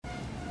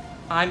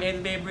I'm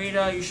Andy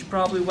Babrita. You should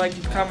probably like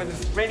and comment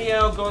this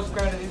video. Go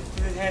subscribe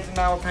to the Handsome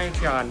Hour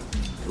Patreon.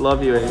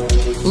 Love you,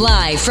 Andy.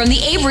 Live from the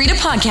Abe Rita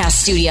Podcast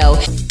Studio,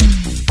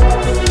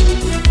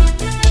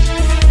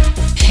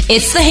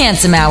 it's the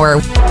Handsome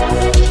Hour.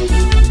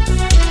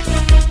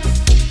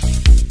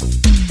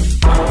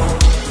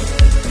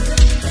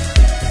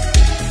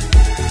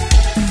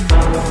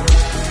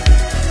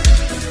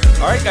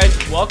 All right,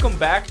 guys, welcome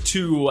back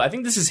to, I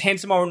think this is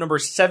Handsome Hour number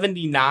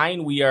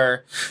 79. We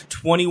are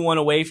 21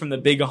 away from the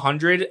big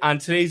 100. On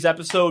today's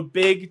episode,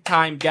 big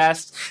time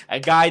guest,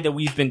 a guy that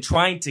we've been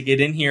trying to get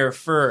in here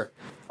for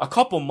a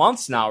couple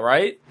months now,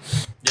 right?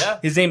 Yeah.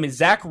 His name is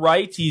Zach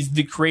Wright. He's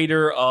the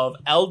creator of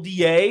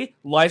LDA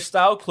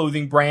Lifestyle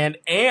Clothing Brand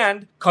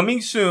and, coming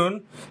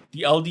soon,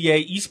 the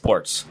LDA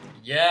Esports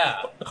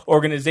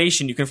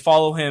organization. You can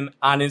follow him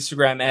on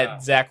Instagram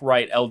at Zach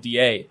Wright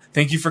LDA.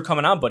 Thank you for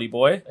coming on, buddy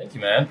boy. Thank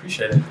you, man.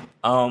 Appreciate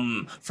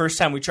it. First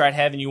time we tried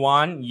having you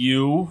on,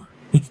 you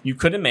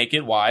couldn't make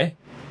it. Why?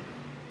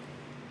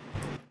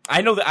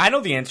 I know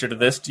the answer to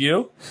this. Do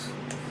you?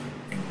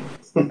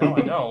 No,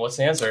 I don't. What's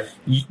the answer?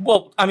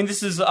 Well, I mean,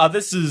 this is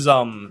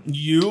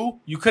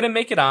you couldn't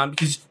make it on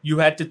because you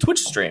had to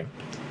Twitch stream,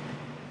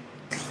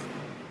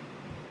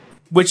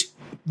 which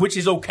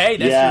is okay.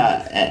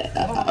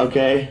 That's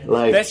okay.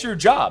 Like, that's your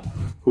job.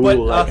 Ooh, But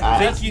like,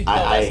 thank you.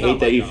 I hate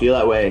that you feel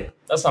that way.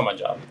 That's not my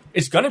job.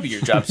 It's gonna be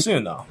your job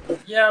soon, though.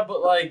 Yeah,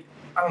 but like,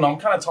 I don't know. I'm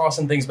kind of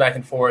tossing things back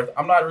and forth.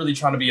 I'm not really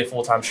trying to be a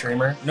full-time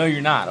streamer. No,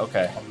 you're not.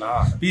 Okay. I'm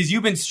not. Because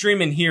you've been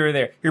streaming here or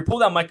there. Here, pull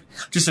that mic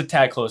just a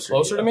tad closer.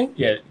 Closer to me?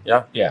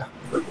 Yeah.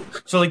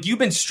 So, like, you've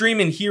been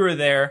streaming here or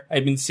there.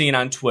 I've been seeing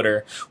on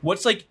Twitter.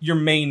 What's, like, your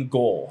main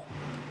goal?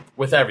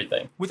 With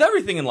everything. With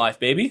everything in life,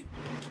 baby.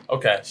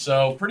 Okay,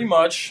 so pretty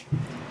much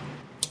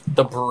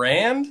the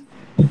brand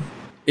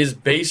is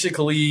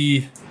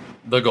basically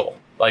the goal.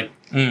 Like,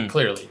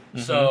 clearly. Mm-hmm.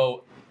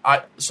 So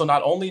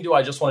not only do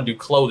I just want to do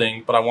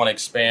clothing, but I want to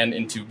expand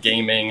into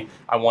gaming.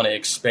 I want to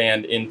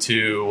expand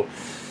into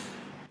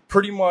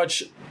pretty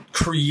much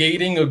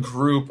creating a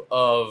group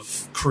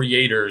of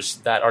creators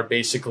that are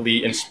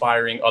basically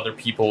inspiring other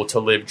people to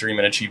live, dream,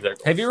 and achieve their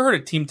goals. Have you ever heard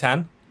of Team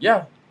 10?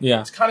 Yeah.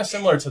 Yeah. It's kind of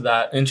similar to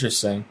that,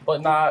 Interesting.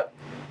 but not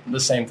the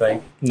same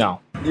thing. No.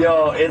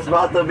 Yo, it's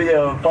about to be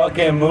a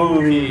fucking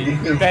movie.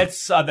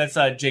 That's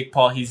Jake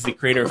Paul. He's the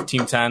creator of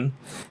Team 10.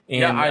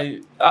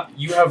 And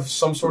You have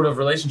some sort of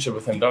relationship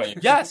with him, don't you?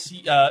 yes,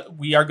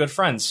 we are good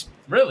friends.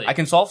 Really? I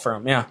consult for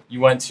him, yeah. You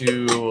went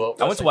to...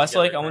 I went to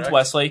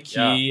Westlake.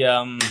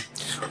 Yeah.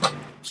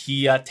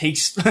 He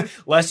takes,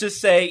 let's just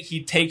say,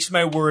 he takes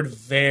my word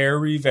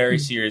very, very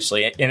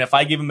seriously. And if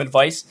I give him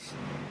advice,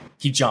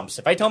 he jumps.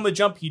 If I tell him to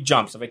jump, he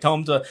jumps. If I tell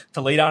him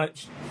to lay down,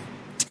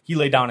 he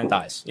lay down and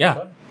dies. Yeah,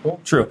 Okay,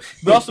 cool. true.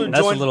 We also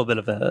That's a little bit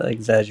of an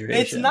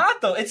exaggeration. It's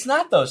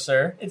not though,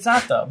 sir. It's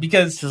not though,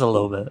 because Just a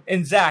little bit.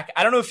 and Zach,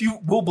 I don't know if you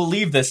will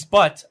believe this,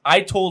 but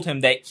I told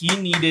him that he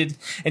needed,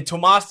 and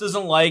Tomas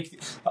doesn't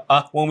like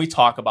when we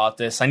talk about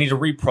this. I need to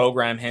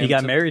reprogram him. He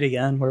got married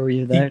again. Where were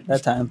you there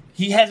that time?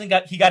 He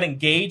got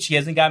engaged. He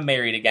hasn't got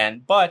married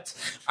again, but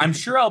I'm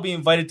sure I'll be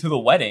invited to the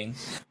wedding.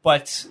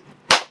 But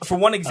for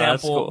one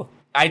example, cool.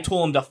 I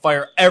told him to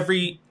fire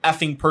every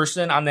effing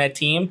person on that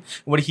team.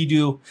 What did he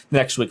do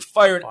next week?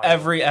 Fired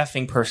every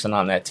effing person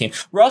on that team.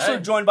 We're also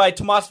joined by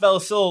Tomas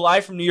Velasillo,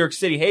 live from New York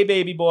City. Hey,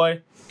 baby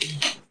boy.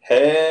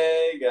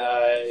 Hey,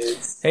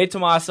 guys. Hey,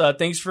 Tomas.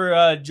 Thanks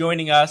for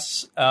joining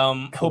us.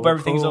 Hope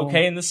everything's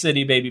okay in the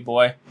city, baby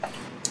boy.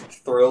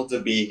 Thrilled to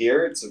be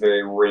here. It's a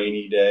very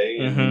rainy day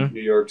in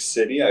New York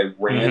City. I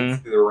ran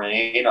through the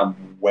rain.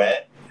 I'm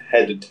wet,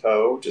 head to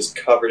toe, just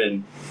covered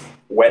in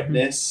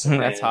wetness.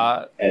 That's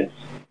hot.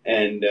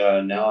 And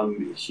now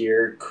I'm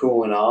here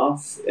cooling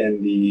off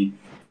in the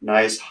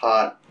nice,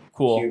 hot,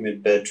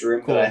 humid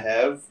bedroom that I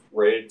have,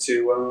 ready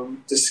to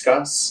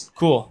discuss.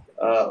 Cool.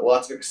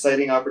 Lots of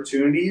exciting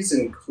opportunities,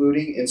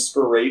 including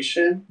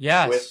inspiration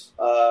with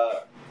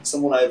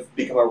someone I've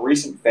become a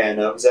recent fan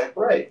of, Zach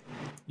Wright.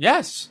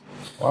 Yes.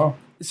 Wow.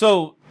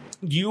 So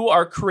you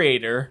are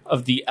creator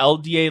of the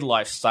LDA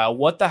lifestyle.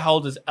 What the hell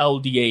does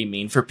LDA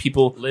mean for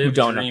people who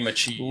don't know? Live, dream,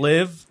 achieve.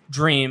 Live,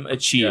 dream,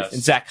 achieve. Yes.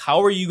 And Zach,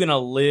 how are you going to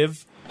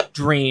live,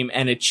 dream,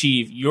 and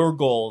achieve your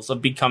goals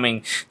of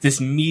becoming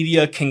this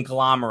media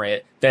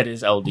conglomerate that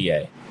is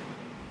LDA?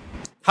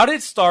 How did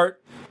it start?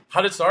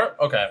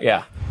 Okay.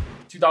 Yeah.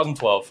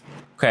 2012.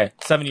 Okay.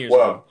 7 years Whoa.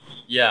 ago.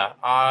 Yeah,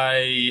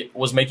 I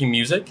was making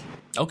music.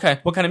 Okay.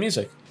 What kind of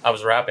music? I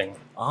was rapping.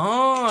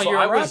 Oh, So you're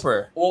I a was-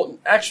 rapper. Well,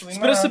 actually,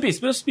 Spit us a beat.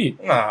 Spit us a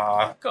beat.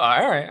 Nah.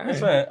 All right.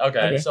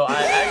 Okay, so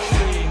I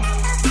actually...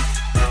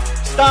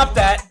 Stop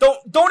that.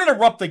 Don't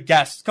interrupt the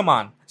guest. Come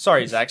on.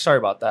 Sorry, Zach. Sorry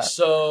about that.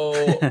 So,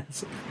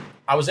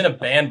 I was in a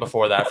band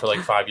before that for like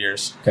 5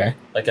 years. Okay.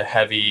 Like a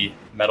heavy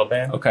metal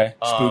band. Okay.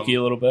 Spooky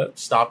a little bit.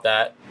 Stopped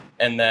that.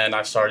 And then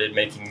I started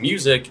making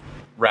music,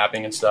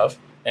 rapping and stuff.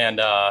 And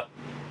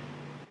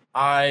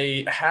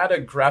I had a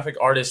graphic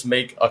artist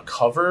make a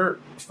cover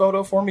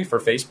photo for me for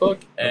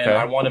Facebook. And Okay.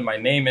 I wanted my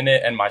name in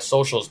it and my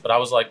socials. But I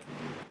was like,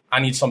 I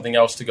need something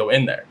else to go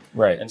in there.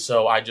 Right. And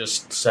so I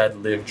just said,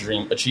 live,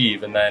 dream,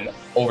 achieve. And then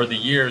over the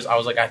years, I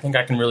was like, I think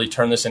I can really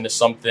turn this into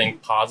something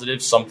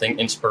positive, something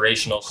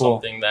inspirational,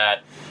 something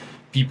that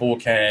people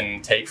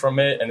can take from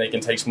it, and they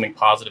can take something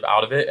positive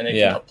out of it, and they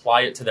can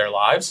apply it to their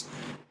lives.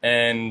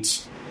 And,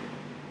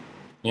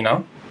 you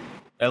know,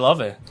 I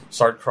love it.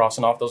 Start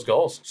crossing off those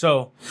goals.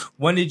 So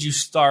when did you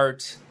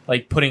start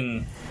like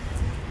putting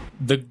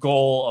the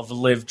goal of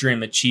live,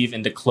 dream, achieve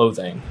into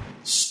clothing?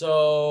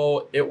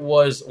 So it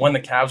was when the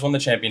Cavs won the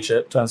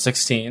championship.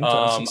 2016.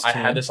 I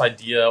had this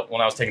idea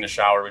when I was taking a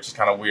shower, which is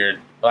kind of weird.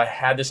 But I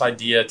had this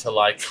idea to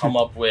like come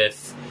up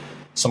with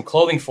some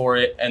clothing for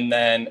it, and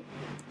then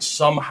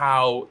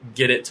somehow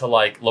get it to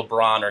like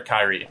LeBron or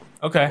Kyrie.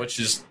 Okay. Which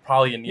is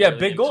probably a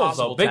big goals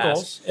though. Big task.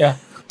 Goals. Yeah.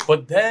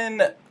 But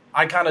then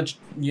I kind of,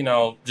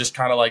 just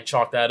kind of like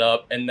chalked that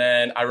up. And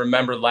then I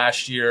remember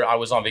last year I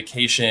was on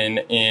vacation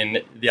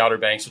in the Outer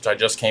Banks, which I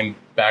just came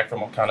back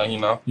from, kind of,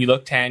 You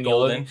look tan,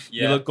 golden.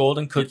 You look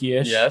golden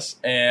cookie-ish. Yes.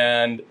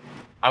 And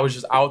I was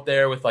just out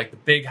there with like the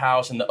big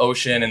house and the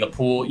ocean and the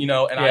pool,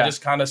 and I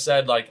just kind of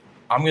said like,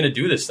 I'm going to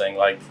do this thing.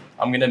 Like,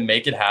 I'm going to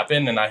make it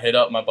happen. And I hit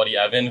up my buddy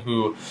Evan,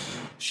 who,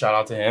 shout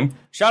out to him.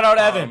 Shout out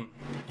Evan.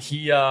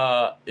 He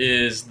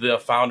is the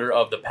founder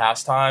of the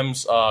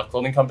Pastimes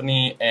clothing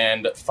company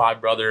and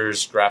Five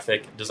Brothers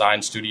graphic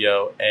design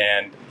studio,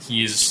 and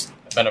he's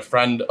been a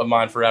friend of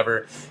mine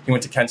forever. He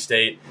went to Kent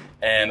State,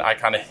 and I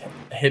kind of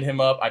hit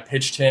him up. I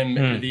pitched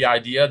him the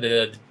idea.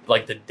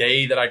 The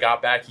day that I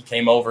got back, he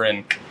came over,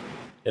 and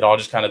it all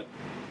just kind of,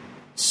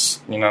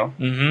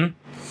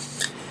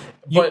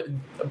 But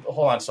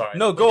hold on, sorry.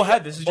 No, go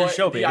ahead. This is your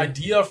show, baby. The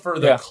idea for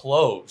the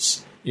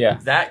clothes. Yeah.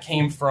 That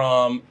came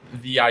from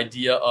the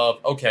idea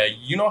of, okay,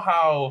 you know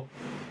how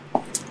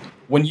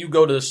when you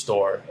go to the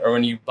store or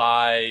when you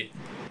buy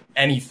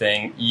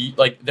anything,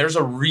 there's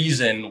a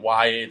reason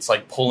why it's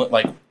like pulling,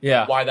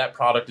 why that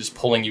product is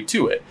pulling you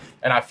to it.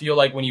 And I feel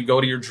like when you go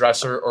to your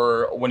dresser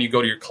or when you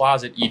go to your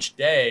closet each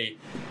day,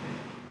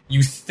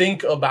 you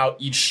think about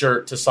each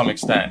shirt to some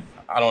extent.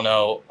 I don't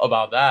know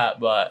about that,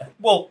 but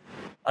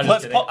I'm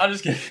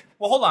just kidding.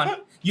 Well, hold on.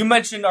 You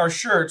mentioned our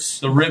shirts.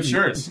 The ribbed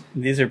shirts.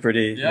 These are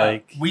pretty,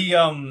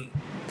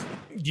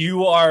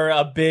 you are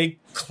a big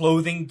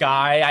clothing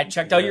guy. I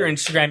checked out your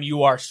Instagram.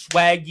 You are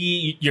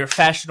swaggy. You're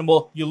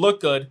fashionable. You look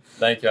good.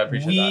 Thank you. I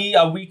appreciate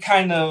that. We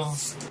kind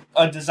of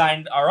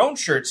designed our own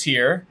shirts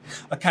here,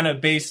 kind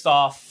of based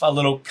off a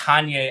little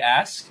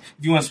Kanye-esque.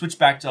 If you want to switch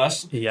back to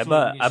us. Yeah,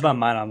 I bought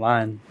mine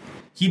online.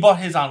 He bought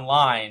his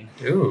online.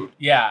 Dude.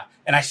 Yeah.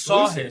 And I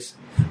saw his.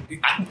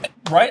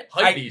 Right?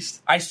 Hype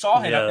beast. I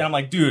saw him, and I'm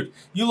like, dude,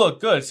 you look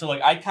good. So,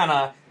 I kind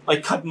of,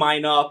 cut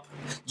mine up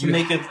to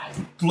make it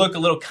look a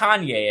little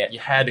Kanye. You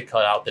had to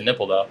cut out the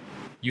nipple, though.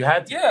 You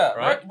had to. Yeah,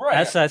 right.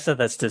 I said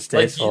that's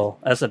distasteful.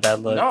 That's a bad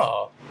look.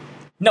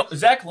 No,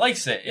 Zach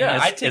likes it. Yeah,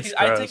 I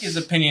take his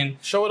opinion.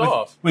 Show it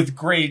off. With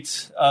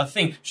great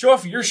thing. Show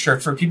off your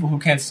shirt for people who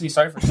can't see.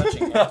 Sorry for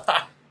touching it.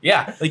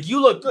 Yeah,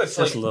 you look good.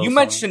 So, you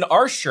mentioned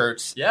our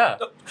shirts. Yeah.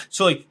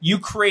 So, you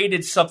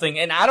created something,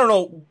 and I don't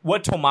know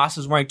what Tomas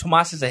is wearing.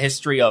 Tomas has a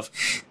history of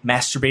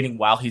masturbating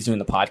while he's doing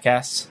the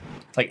podcast.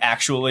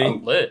 Actually.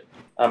 I'm lit.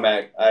 I'm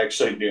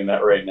actually doing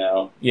that right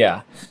now.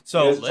 Yeah.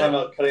 So, you guys are talking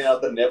about cutting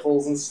out the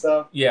nipples and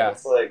stuff? Yeah.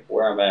 That's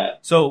where I'm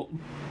at. So,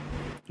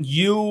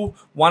 you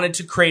wanted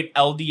to create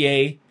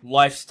LDA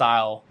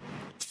lifestyle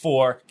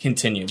for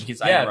Continue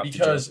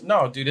because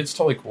no, dude, it's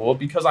totally cool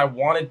because I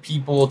wanted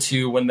people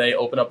to, when they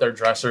open up their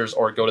dressers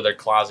or go to their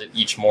closet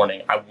each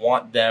morning, I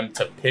want them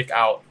to pick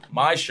out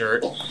my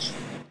shirt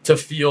to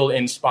feel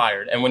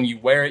inspired, and when you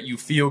wear it, you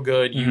feel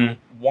good. You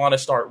want to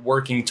start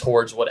working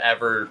towards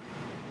whatever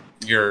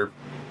your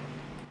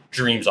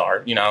dreams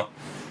are,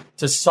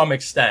 to some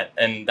extent,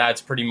 and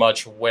that's pretty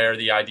much where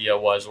the idea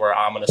was. Where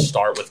I'm going to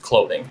start with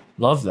clothing.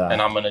 Love that,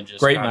 and I'm going to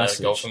just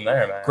go from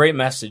there, man. Great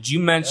message. You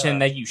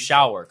mentioned that you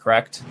shower,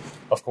 correct?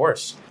 Of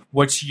course.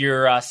 What's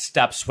your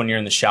steps when you're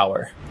in the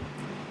shower?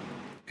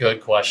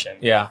 Good question.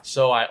 Yeah.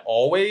 So I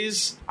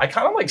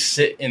kind of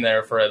sit in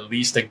there for at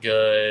least a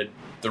good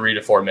 3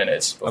 to 4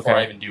 minutes before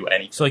I even do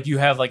anything. So you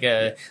have like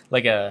a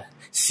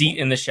seat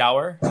in the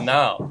shower?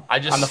 No, I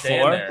just on the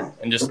stand floor there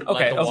and just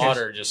let the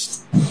water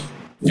just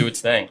do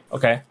its thing.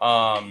 Okay.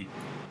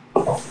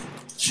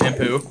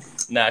 Shampoo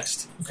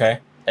next. Okay.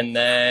 And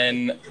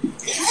then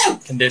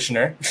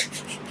conditioner.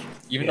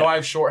 Even though I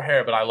have short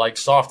hair, but I like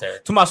soft hair.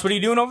 Tomas, what are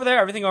you doing over there?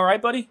 Everything all right,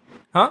 buddy?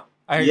 Huh?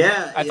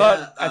 I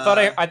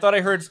thought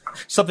I heard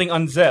something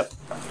unzip.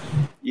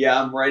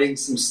 Yeah, I'm writing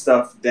some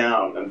stuff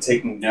down. I'm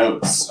taking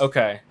notes.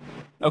 Okay.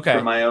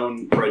 For my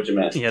own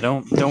regiment. Yeah,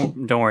 don't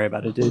worry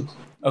about it, dude.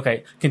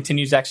 Okay,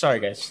 continue, Zach. Sorry,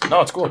 guys.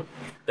 No, it's cool.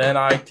 Then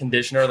I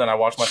conditioner, then I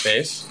wash my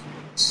face.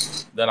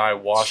 Then I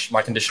wash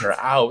my conditioner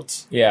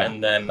out. Yeah.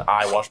 And then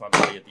I wash my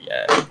body at the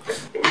end.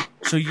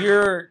 So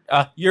you're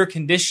a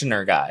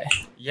conditioner guy.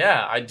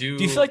 Yeah, I do.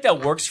 Do you feel like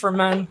that works for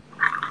men?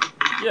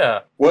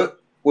 Yeah. What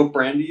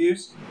brand do you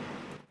use?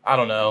 I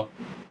don't know.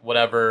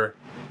 Whatever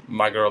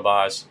my girl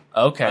buys.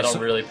 Okay. I don't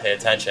really pay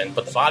attention.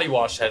 But the body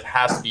wash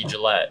has to be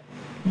Gillette.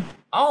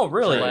 Oh,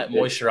 really? Gillette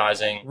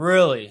moisturizing.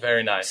 Really?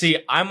 Very nice. See,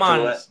 I'm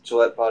on.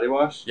 Gillette body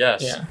wash?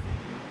 Yes. Yeah.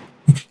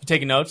 You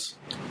taking notes?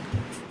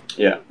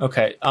 Yeah.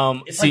 Okay.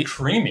 It's See, like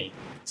creamy.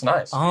 It's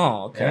nice.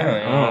 Oh, okay.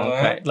 Yeah. Oh,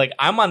 okay. Like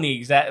I'm on the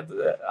exact.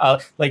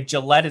 Like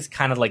Gillette is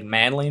kind of like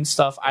manly and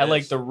stuff. I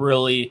like the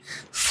really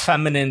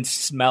feminine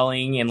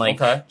smelling and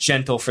like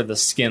gentle for the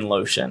skin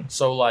lotion.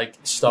 So like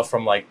stuff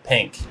from like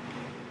Pink,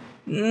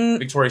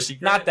 Victoria's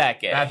Secret. Not that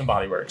gay. Bath and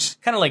Body Works.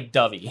 Kind of like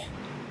Dovey,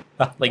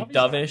 like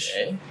Dove-ish.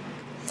 Okay.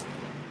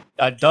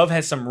 Dove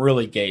has some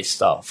really gay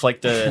stuff,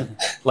 like the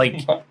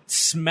like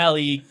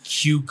smelly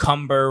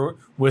cucumber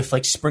with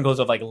like sprinkles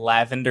of like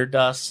lavender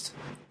dust.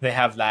 They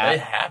have that. They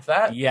have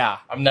that? Yeah.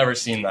 I've never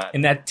seen that.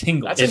 And that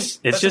tingles.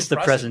 It's just the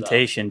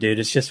presentation, dude.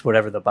 It's just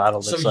whatever the bottle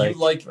looks like. So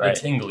you like the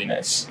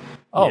tingliness?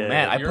 Oh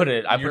man, I put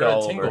it You're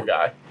all a tingle over.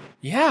 guy.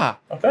 Yeah.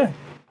 Okay.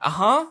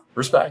 Uh-huh.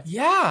 Respect.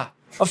 Yeah.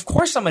 Of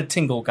course I'm a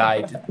tingle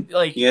guy.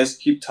 Like You guys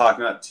keep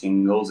talking about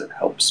tingles. It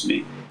helps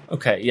me.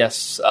 Okay,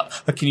 yes.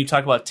 Can you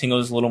talk about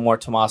tingles a little more?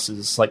 Tomas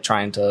is like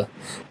trying to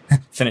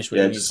finish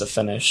what he needs to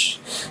finish.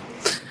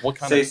 What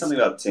kind Say of something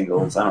about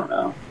tingles. I don't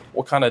know.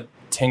 What kind of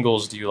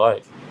tingles do you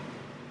like?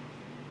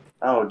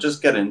 Oh,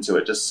 just get into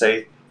it. Just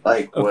say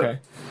like what. Okay.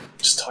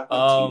 Just talk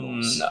about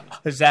tingles.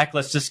 Zach,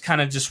 let's just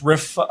kind of just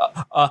riff.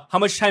 How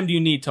much time do you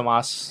need,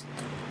 Tomas?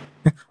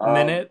 A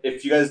minute?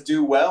 If you guys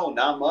do well,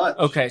 not much.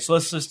 Okay, so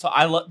let's just talk.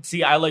 I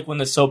like when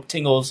the soap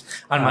tingles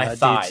on my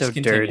thighs. Dude, so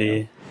Continue.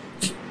 dirty.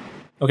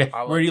 Okay,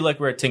 where do you like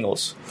where it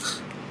tingles?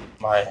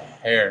 My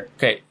hair.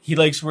 Okay, he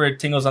likes where it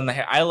tingles on the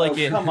hair. I like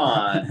it. Come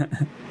on.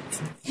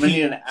 I'm gonna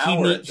need an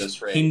hour at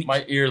this rate.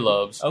 My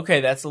earlobes.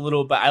 Okay, that's a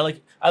little bit. I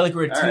like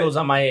where it tingles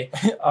on my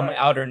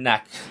outer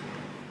neck.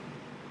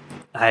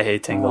 I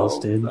hate tingles,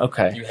 dude.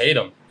 Okay, You hate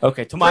them.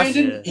 okay, Tomas.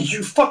 Brandon,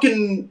 you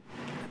fucking.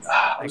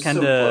 I kind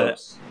of.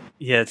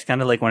 Yeah, it's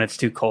kind of like when it's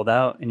too cold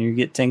out and you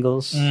get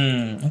tingles.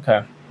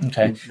 Okay.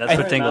 That's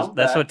what tingles.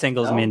 That's what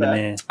tingles mean to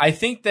me. I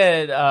think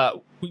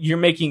that you're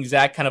making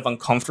Zach kind of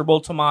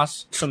uncomfortable,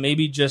 Tomas. So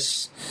maybe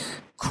just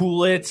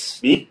cool it.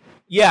 Me?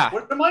 Yeah.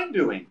 What am I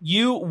doing?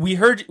 We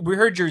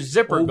heard your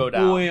zipper go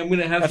down. Boy, I'm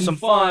gonna have some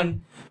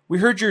fun. We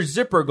heard your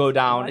zipper go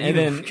down, and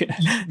then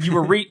you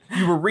were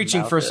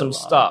reaching for some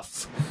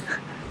stuff.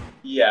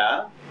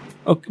 Yeah.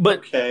 Okay, but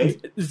Okay.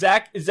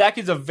 Zach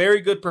is a very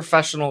good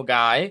professional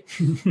guy,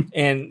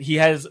 and he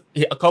has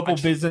a couple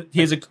business. He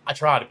has a. I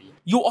try to be.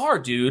 You are,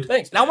 dude.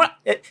 Thanks, And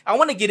I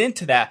want to get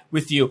into that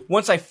with you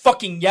once I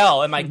fucking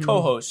yell at my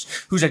co-host,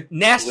 who's a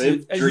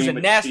nasty,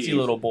 achieve.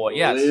 little boy.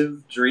 Yes.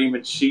 Live, dream,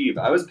 achieve.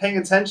 I was paying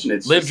attention.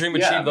 It's Live, just, dream,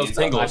 yeah, achieve I those mean,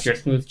 tingles. Not your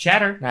smooth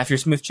chatter. Now, if you're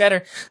smooth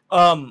cheddar,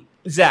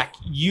 Zach,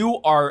 you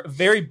are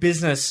very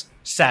business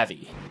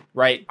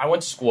right? I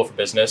went to school for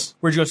business.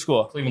 Where'd you go to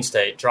school? Cleveland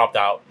State. Dropped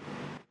out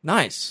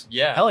Nice.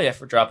 Yeah. Hell yeah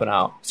for dropping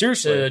out.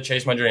 Seriously. to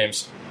chase my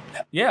dreams.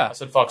 Yeah. I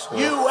said fuck school.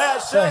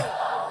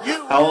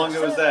 How long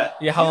ago was that?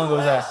 Yeah. How long ago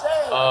was that?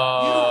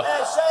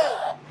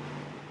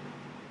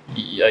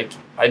 Like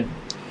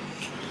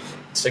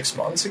 6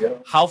 months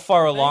ago. How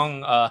far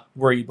along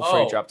were you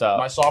before you dropped out?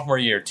 My sophomore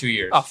year, 2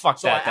 years. Oh, fuck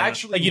so that, I then.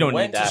 actually Like, you don't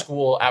went need that. to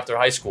school after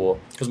high school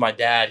because my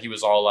dad, he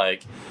was all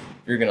like,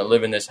 "You're gonna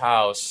live in this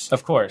house.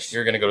 Of course.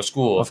 You're gonna go to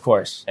school." Of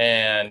course.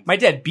 And My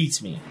dad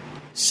beats me.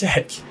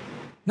 sick.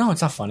 No,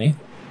 it's not funny.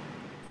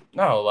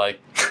 No, like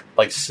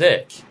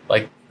sick.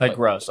 Like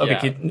Gross. Okay,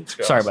 yeah, it's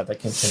gross. sorry about that.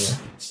 Continue.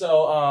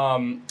 So,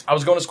 I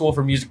was going to school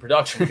for music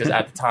production because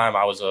at the time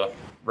I was a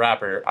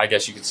rapper, I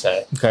guess you could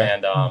say. Okay.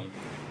 And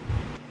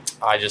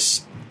I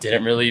just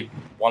didn't really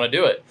want to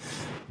do it.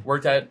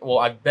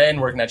 I've been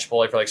working at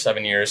Chipotle for like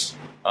 7 years.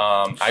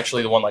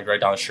 Actually, the one like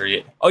right down the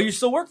street, Oh, you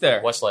still work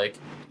there? Westlake.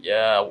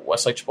 Yeah,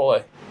 Westlake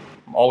Chipotle.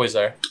 I'm always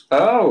there.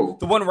 Oh.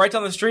 The one right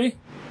down the street?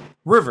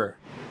 River.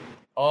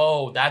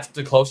 Oh, that's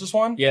the closest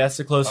one? Yeah, that's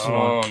the closest one.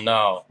 Oh,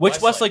 no. Which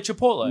Westlake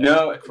Chipotle?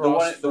 No,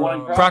 Across the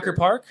one in from- Crocker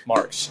Park?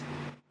 Marks.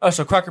 Oh,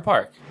 so Crocker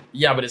Park.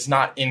 Yeah, but it's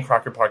not in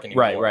Crocker Park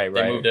anymore. Right.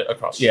 They moved it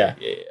across the Yeah.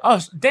 street. Oh,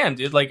 damn,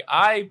 dude. Like,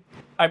 I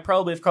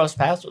probably have crossed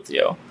paths with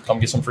you. Come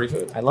get some free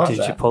food. I love Dude,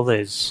 that.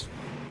 Chipotle's.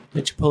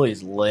 The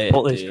Chipotle's lit.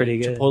 Chipotle's dude. pretty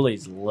good.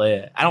 Chipotle's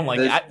lit. I don't like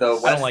it. I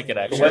don't like it,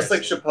 The actually.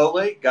 Westlake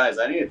Chipotle, guys,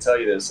 I need to tell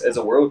you this. As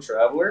a world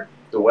traveler,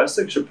 the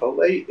Westlake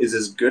Chipotle is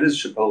as good as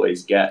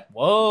Chipotle's get.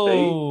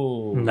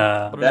 Whoa.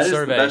 Nah. Put in That a is the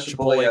survey, best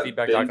Chipotle I've been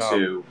ChipotleFeedback.com.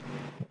 to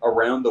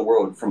around the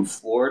world, from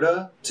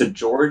Florida to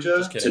Georgia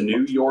Just to kidding.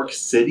 New York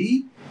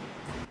City.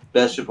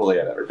 Best Chipotle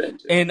I've ever been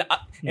to. And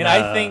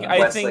I think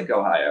Westlake,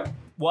 Ohio.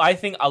 well, I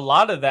think a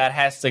lot of that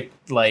has to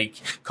like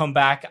come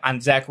back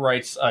on Zach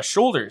Wright's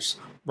shoulders,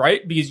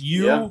 right? Because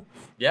you, Yeah.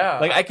 Yeah.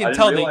 like, I can didn't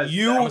tell that realize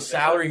you, I'm a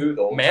salary food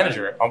the whole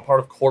manager. I'm part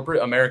of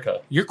corporate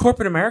America. you're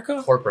corporate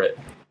America. Corporate.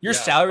 You're Yeah,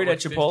 salaried I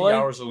at work Chipotle 50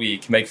 hours a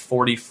week, make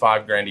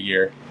 $45,000 a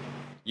year.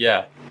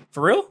 Yeah.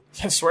 for real.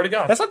 I swear to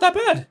God. That's not that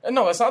bad.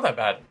 No, that's not that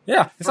bad.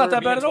 Yeah, it's not For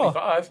that bad being at all.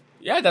 25,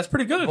 Yeah, that's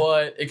pretty good.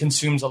 But it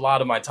consumes a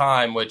lot of my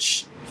time,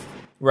 which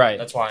Right.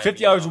 That's why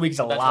 50 hours a week is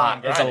a that's why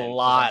I'm lot. It's a grinding,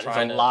 lot. 'cause It's I'm a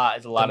trying to lot.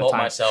 It's a lot of demote time.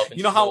 myself and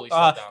You know how slowly slow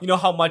down. you know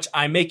how much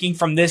I'm making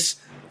from this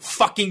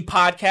fucking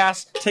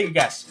podcast? Take a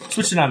guess.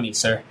 Switch it on me,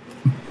 sir.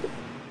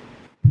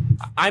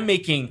 I'm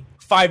making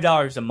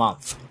 $5 a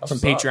month from what's up.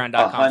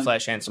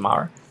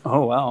 patreon.com/handsomehour.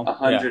 Oh wow.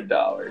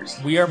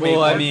 $100. We are making.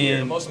 Well, I The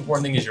mean, most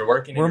important thing is you're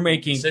working. We're and you're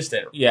making-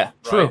 consistent. Yeah, right?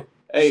 true.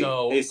 Hey,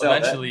 So, Sal,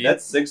 eventually-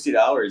 that's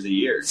 $60 a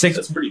year.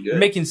 That's pretty good. We're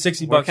making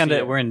 $60 we're a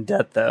year. we're in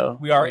debt though.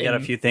 We are got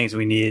in- a few things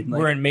we need. Like,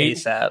 we're in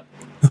ASAP.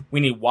 We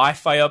need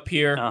Wi-Fi up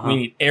here. Uh-huh. We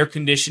need air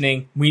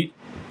conditioning.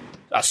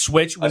 A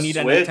Switch. We A need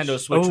Switch? a Nintendo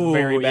Switch Oh,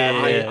 very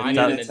badly. yeah. I need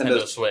a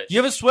Nintendo Switch. You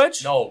have a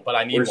Switch? No, but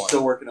I need We're one.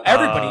 still working on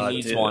Everybody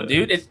needs dude. one,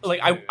 dude. It's like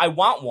I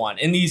want one.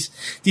 And these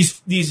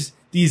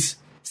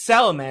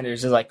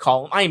salamanders, as I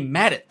call them, I'm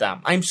mad at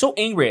them. I'm so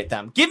angry at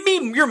them. Give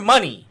me your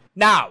money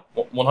now.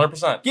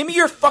 100%. Give me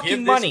your fucking Give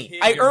this money. kid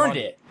I your earned money.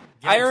 it.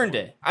 Give I it to earned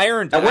him. it. I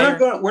earned And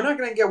it. we're not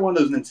gonna get one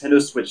of those Nintendo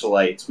Switch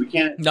lights. We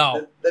can't.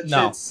 No. that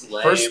No. shit's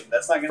lame. First-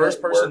 That's not gonna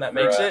First person work that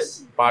for makes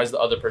us. it buys the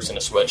other person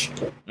a Switch.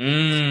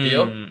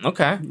 Deal?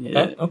 Okay.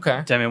 Yeah.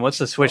 Okay. I mean, what's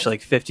the Switch?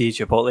 Like 50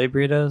 Chipotle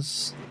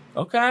burritos?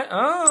 Okay.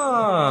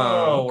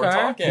 Oh. we're Okay.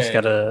 talking. Just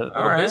gotta.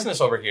 We're Alright.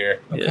 business over here.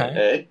 Okay. Yeah.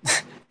 Hey,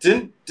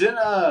 didn't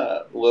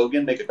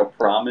Logan make like a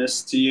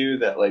promise to you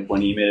that like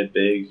when he made it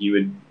big, he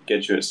would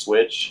get you a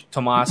Switch?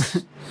 Tomas.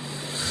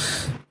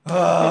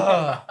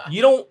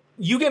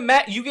 You get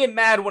mad. You get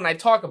mad when I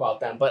talk about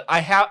them, but I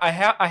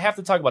have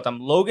to talk about them.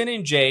 Logan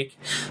and Jake.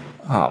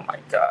 Oh my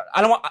god!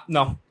 I don't want.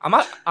 No, I'm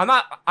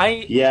not.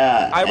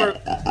 Yeah. I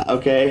were-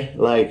 okay.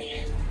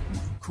 Like,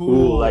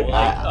 Cool. Ooh, like,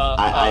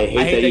 I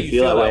hate that you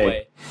feel that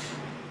way.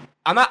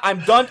 I'm not. I'm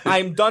done.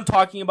 I'm done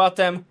talking about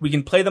them. We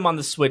can play them on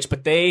the Switch,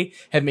 but they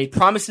have made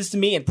promises to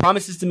me and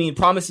promises to me and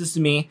promises to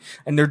me,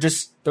 and they're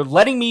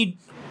letting me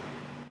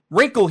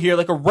wrinkle here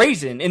like a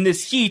raisin in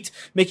this heat,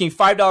 making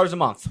 $5 a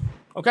month.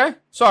 Okay,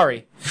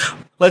 sorry.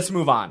 Let's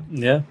move on.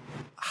 Yeah.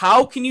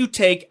 How can you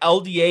take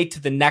LDA to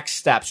the next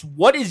steps?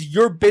 What is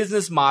your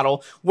business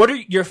model? What are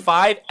your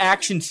 5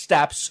 action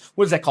steps?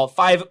 What is that called?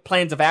 5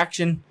 plans of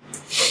action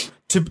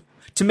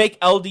to make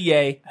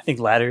LDA I think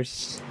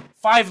ladders.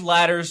 5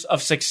 ladders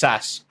of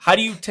success. How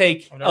do you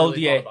take I've never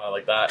really LDA? thought about it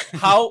like that.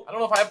 How? I don't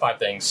know if I have 5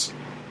 things.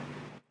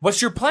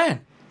 What's your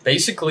plan?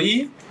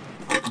 Basically,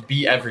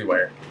 be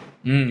everywhere.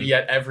 Be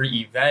at every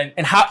event.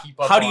 And how keep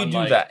up do you on, do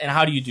like- that? And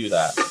how do you do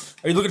that?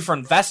 Are you looking for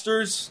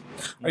investors?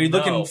 Are you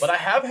looking No, but I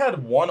have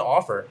had one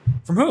offer.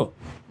 from who?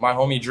 My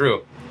homie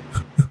Drew.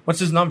 What's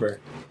his number?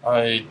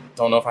 I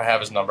don't know if I have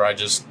his number. I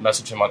just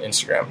messaged him on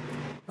Instagram.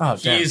 Oh,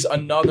 damn. He's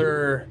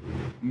another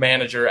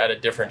manager at a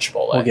different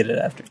Chipotle. We'll get it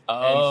after.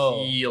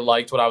 Oh. And he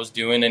liked what I was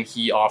doing, and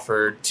he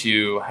offered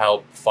to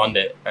help fund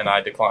it, and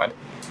I declined.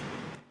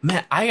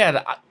 Man,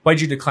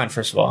 why'd you decline,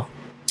 first of all?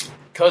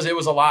 Because it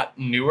was a lot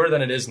newer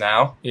than it is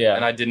now. Yeah.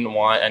 And I didn't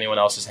want anyone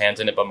else's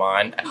hands in it but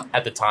mine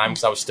at the time,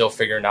 because I was still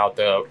figuring out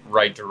the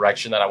right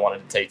direction that I wanted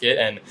to take it.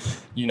 And,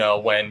 you know,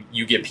 when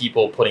you get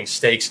people putting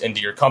stakes into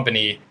your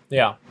company,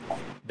 Yeah.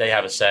 they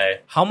have a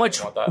say. How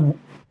much I want that.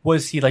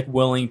 was he like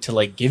willing to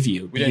like give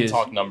you? We didn't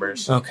talk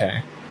numbers.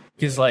 Okay.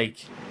 Because like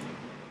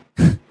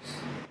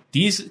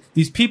these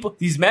people,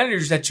 these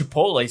managers at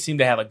Chipotle seem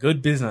to have a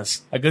good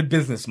business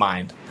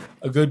mind.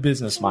 A good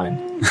business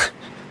mind.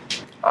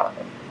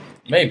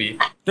 Maybe.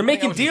 They're I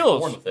making was just deals.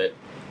 born with it.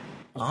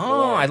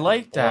 Oh, I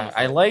like that.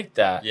 I like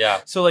that.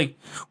 Yeah. So like,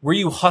 were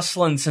you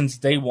hustling since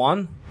day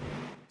one?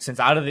 Since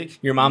out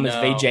of your mom is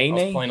No, I VJ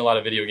was playing a lot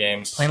of video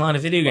games. Playing a lot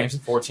of video like games.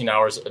 14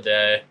 hours a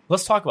day.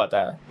 Let's talk about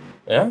that.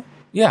 Yeah?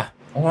 Yeah.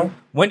 Okay.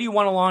 When do you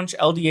want to launch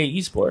LDA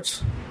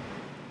Esports?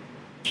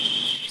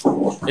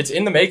 It's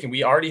in the making.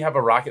 We already have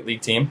a Rocket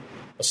League team,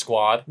 a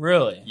squad.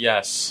 Really?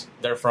 Yes.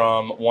 They're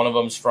one of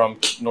them's from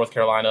North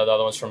Carolina, the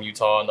other one's from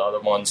Utah, and the other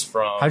one's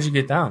from How'd you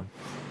get down?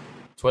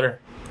 Twitter.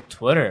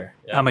 Twitter.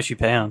 Yeah. How much you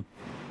pay on?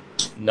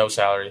 No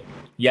salary.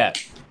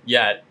 Yet.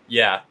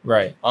 Yeah.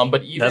 Right.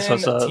 But even That's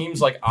what's up. teams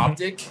like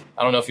Optic,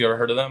 I don't know if you ever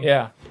heard of them.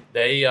 Yeah.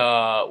 They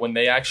when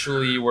they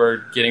actually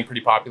were getting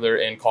pretty popular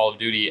in Call of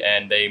Duty,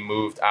 and they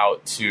moved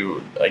out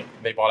to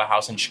they bought a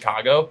house in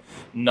Chicago.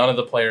 None of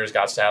the players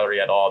got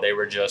salary at all. They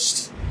were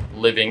just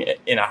living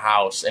in a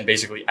house, and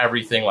basically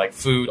everything like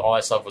food, all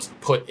that stuff was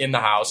put in the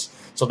house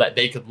so that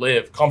they could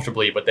live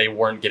comfortably, but they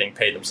weren't getting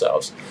paid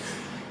themselves.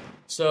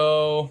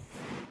 So,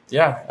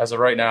 yeah, as of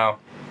right now,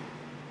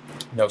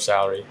 no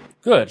salary.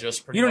 Good.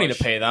 Just pretty you don't need much.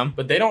 to pay them.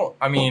 But they don't.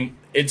 I mean,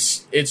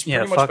 it's Yeah,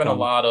 pretty much fuck been a 'em.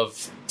 lot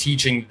of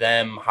teaching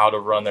them how to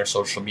run their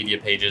social media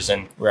pages,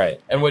 and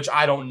Right. which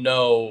I don't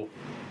know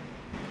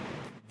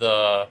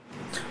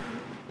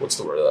what's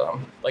the word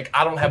that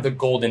I don't have the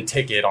golden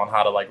ticket on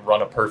how to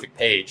run a perfect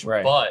page.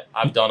 Right. But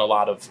I've done a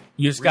lot of.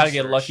 You just got to get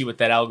research. lucky with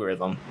that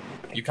algorithm.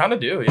 You kind of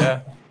do,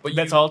 yeah. But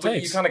That's all it but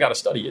takes. You kind of got to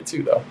study it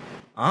too, though.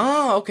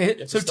 Oh, okay. You have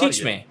to So study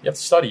teach it. me. You have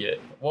to study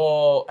it.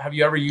 Well, have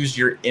you ever used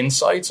your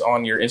insights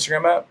on your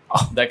Instagram app?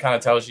 That kind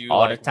of tells you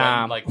All the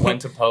time. when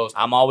to post.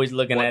 I'm always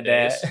looking what at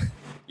that. days.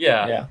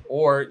 Yeah. Yeah.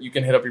 Or you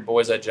can hit up your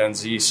boys at Gen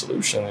Z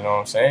Solution. You know what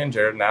I'm saying?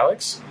 Jared and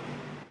Alex.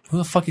 Who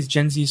the fuck is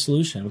Gen Z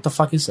Solution? What the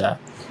fuck is that?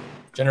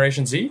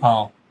 Generation Z?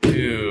 Oh.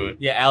 Dude.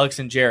 Yeah, Alex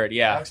and Jared.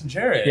 Yeah. Alex and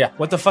Jared. Yeah.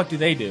 What the fuck do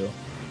they do?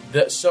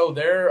 So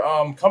their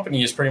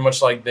company is pretty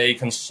much like they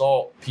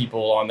consult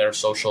people on their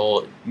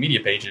social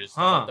media pages to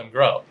Huh. help them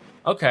grow.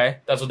 Okay.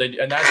 That's what they do.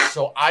 And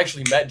so I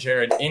actually met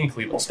Jared in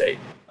Cleveland State.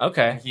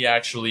 Okay. He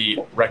actually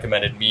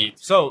recommended me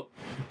to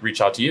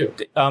reach out to you.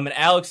 And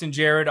Alex and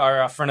Jared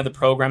are a friend of the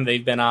program.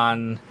 They've been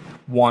on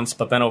once,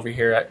 but been over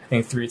here, I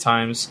think, 3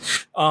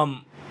 times.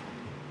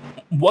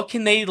 What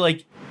can they,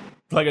 like,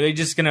 are they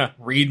just going to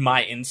read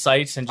my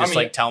insights and just,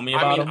 tell me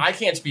about them? I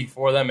can't speak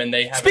for them, and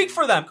they have Speak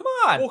for them. Come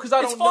on. Well, because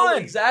I don't know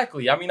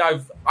exactly. I mean,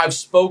 I've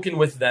spoken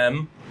with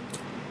them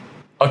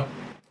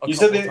you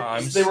said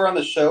they were on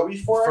the show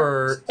before?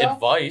 For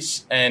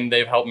advice, and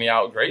they've helped me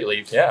out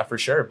greatly. Yeah, for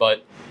sure.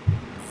 But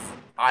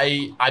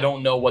I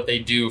don't know what they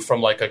do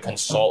from, like, a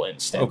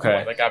consultant standpoint.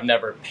 Okay. Like, I've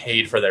never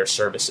paid for their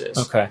services.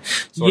 Okay.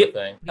 Sort of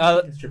thing.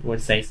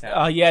 Would say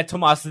so. Yeah,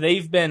 Tomas,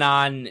 they've been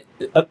on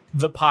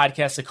the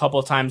podcast a couple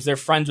of times. They're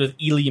friends with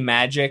Ely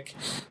Magic,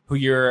 who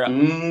you're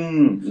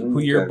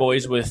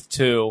boys with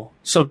too.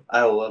 So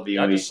I love you.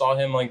 I just saw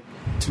him like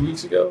 2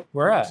 weeks ago.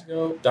 Where at?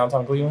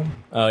 Downtown Cleveland.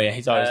 Oh yeah,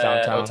 he's always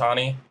downtown.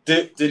 Otani.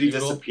 Did he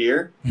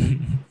disappear?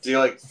 Did he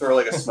like throw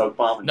like a smoke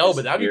bomb? And no,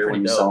 but that'd be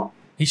pretty dope.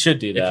 He should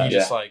do that.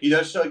 He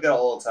does shit like that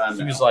all the time.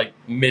 He was like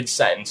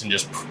mid-sentence and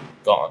just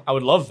gone. I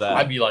would love that.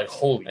 I'd be like,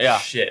 holy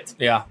shit.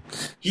 Yeah.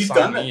 He's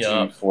done that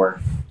to me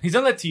before. He's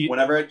done that to you.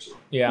 Whenever I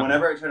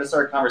try to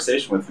start a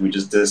conversation with him, he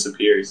just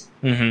disappears.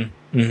 So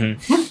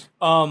just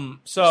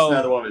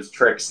another one of his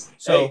tricks.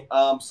 So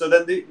so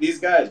then these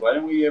guys, why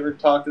didn't we ever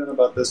talk to them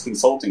about this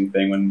consulting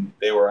thing when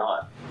they were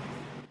on?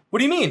 What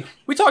do you mean?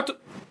 We talked.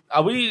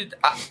 I don't know.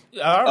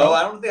 Oh,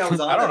 I don't think I was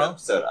on that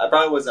episode. I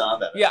probably wasn't on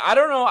that episode. Yeah, I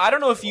don't know. I don't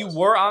know if you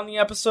were on the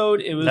episode.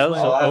 It was that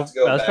was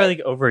probably like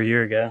over a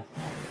year ago.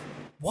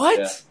 What?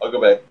 Yeah, I'll go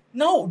back.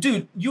 No,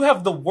 dude, you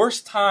have the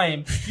worst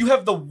time. You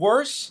have the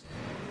worst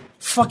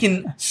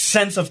fucking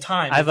sense of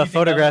time. I have a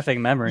photographic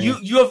memory.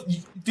 You have,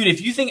 dude. If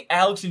you think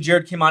Alex and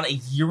Jared came on a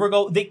year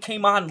ago, they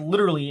came on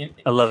literally in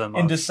 11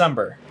 months. In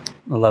December.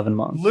 11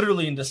 months.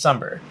 Literally in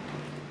December.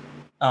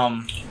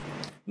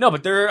 No,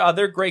 but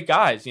they're great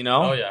guys, you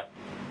know. Oh yeah.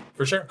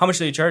 For sure. How much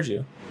did they charge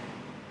you?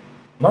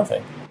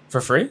 Nothing.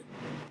 For free?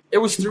 It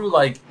was through,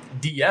 like,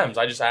 DMs.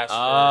 I just asked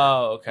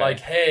okay. Like,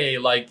 hey,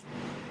 like,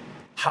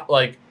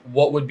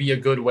 what would be a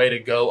good way to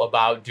go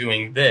about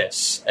doing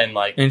this? And,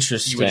 like,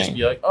 interesting. You would just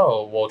be like,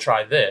 oh, well,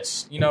 try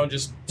this. You know,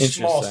 just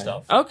small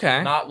stuff.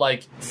 Okay. Not,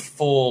 like,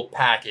 full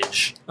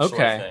package sort of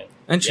thing.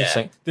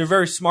 Interesting. Yeah. They're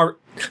very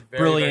smart,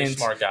 brilliant, very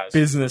smart guys.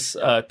 Business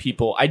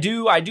people. I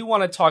do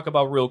want to talk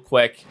about real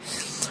quick.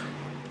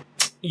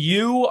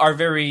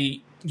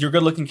 You're a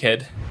good-looking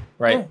kid,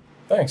 right? Yeah,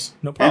 thanks.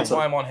 No problem. That's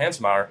why I'm on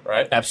Handsome Hour,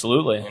 right?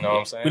 Absolutely. You know what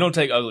I'm saying? We don't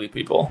take ugly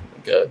people.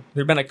 Good.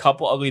 There have been a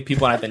couple ugly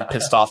people, and I've been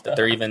pissed off that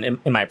they're even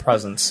in my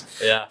presence.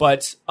 Yeah.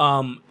 But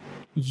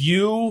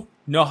you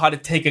know how to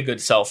take a good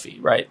selfie,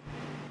 right?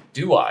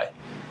 Do I?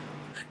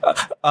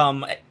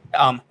 And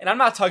I'm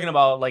not talking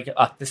about like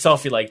the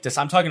selfie like this.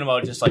 I'm talking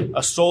about just like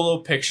a solo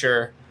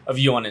picture of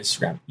you on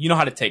Instagram. You know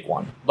how to take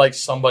one. Like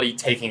somebody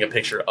taking a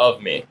picture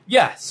of me.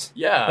 Yes.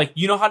 Yeah. Like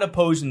you know how to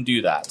pose and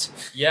do that.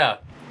 Yeah.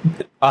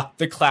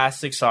 The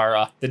classics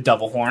are the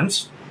devil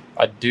horns.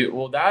 I do.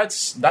 Well,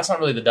 that's not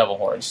really the devil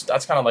horns.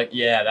 That's kind of like,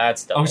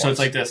 that's devil horns. So it's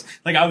like this.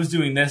 Like I was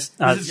doing this.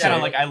 This is kind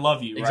of like I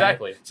love you, right?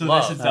 Exactly. So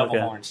this is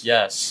devil horns.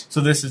 Yes. So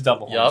this is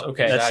devil horns.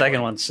 Okay. That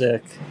second one's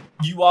sick.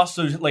 You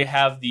also like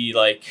have the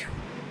like...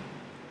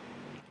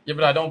 Yeah,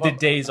 but I don't... The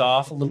days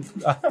off a little...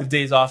 the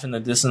days off in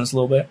the distance a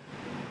little bit.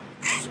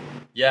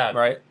 Yeah.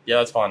 Right? Yeah,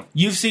 that's fun.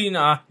 You've seen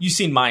my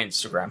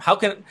Instagram. How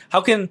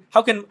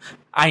can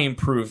I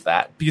improve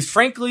that? Because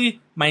frankly,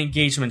 my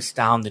engagement's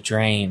down the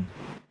drain.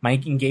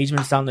 That's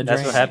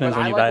what happens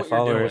when you buy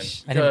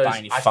followers. I didn't buy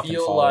any fucking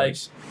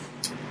followers.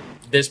 I feel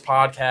like this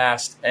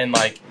podcast and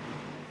like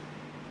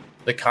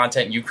the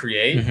content you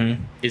create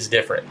is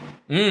different.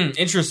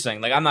 Interesting.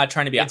 Like I'm not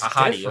trying to be a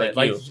hottie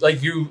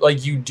like you.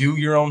 Like you do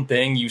your own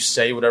thing. You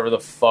say whatever the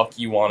fuck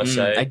you want to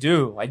say. I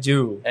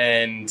do.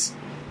 And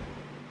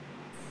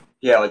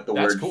yeah, like the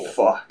word cool.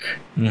 Fuck.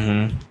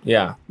 Mm-hmm.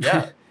 Yeah.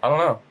 Yeah. I don't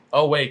know.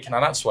 Oh wait, can I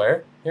not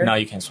swear here? No,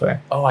 you can't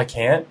swear. Oh, I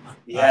can't.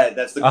 Yeah,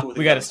 that's the cool thing.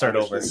 We got to start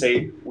over. We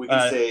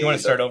can say. You want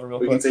to start over real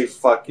quick? We can say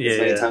fuck as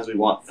many times as we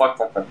want. Fuck.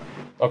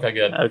 Okay,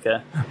 good.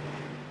 Okay.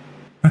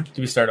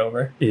 Do we start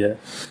over? Yeah.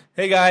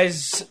 Hey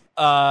guys.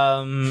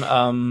 We'll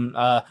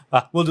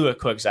do it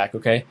quick, Zach.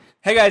 Okay.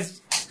 Hey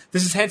guys.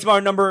 This is Handsome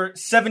Hour number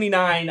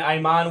 79.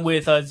 I'm on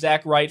with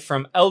Zach Wright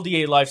from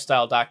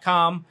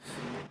LDALifestyle.com.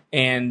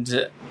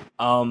 And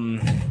all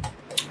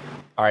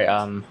right.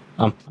 On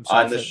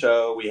the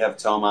show we have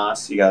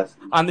Tomas. You guys.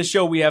 On the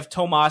show we have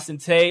Tomas, and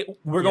today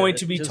we're going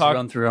to be talking.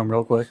 Run through them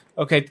real quick.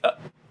 Okay.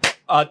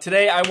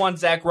 Today I want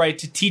Zach Wright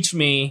to teach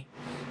me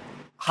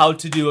how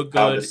to do a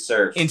good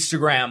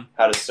Instagram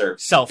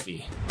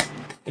selfie,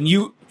 and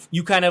you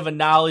kind of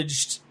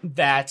acknowledged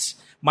that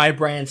my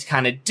brand's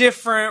kind of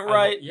different,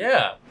 right?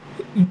 Yeah.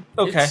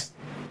 Okay.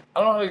 I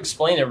don't know how to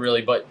explain it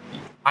really, but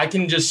I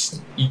can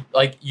just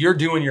like you're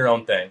doing your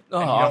own thing. Oh,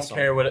 and you awesome. don't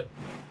care what it.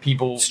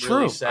 people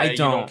really say. I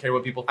don't. You don't care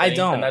what people think. I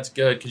don't. And that's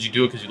good because you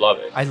do it because you love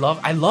it. I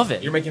love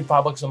it. You're making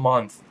 $5 a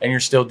month and you're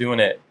still doing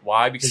it.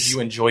 Why? Because you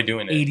enjoy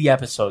doing it. 80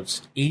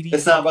 episodes. 80.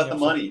 It's not about the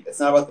money. It's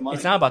not about the money.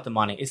 It's not about the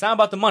money. It's not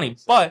about the money.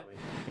 But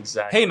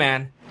hey,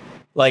 man,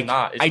 like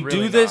I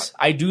do this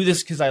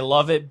because I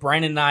love it.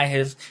 Brandon and I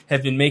have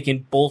been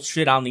making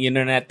bullshit on the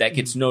internet that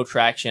gets no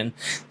traction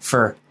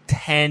for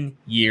 10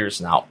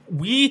 years now.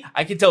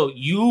 I can tell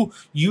you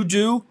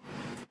do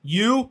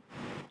you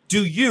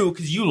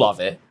because you love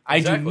it. I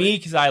do me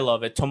because I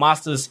love it.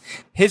 Tomas does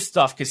his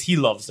stuff because he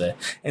loves it.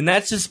 And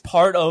that's just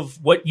part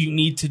of what you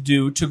need to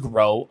do to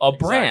grow a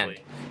brand.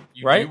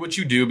 You right? do what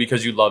you do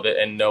because you love it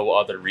and no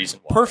other reason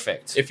why.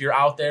 Perfect. If you're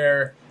out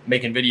there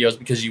making videos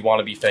because you want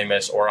to be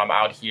famous, or I'm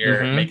out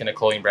here making a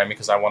clothing brand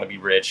because I want to be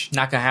rich.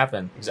 Not gonna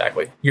happen.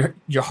 Exactly. Your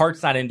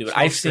heart's not into it.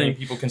 I've seen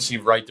people can see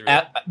right through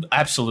it.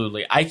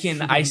 Absolutely.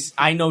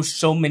 I know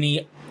so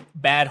many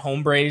bad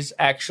hombres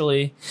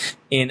actually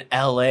in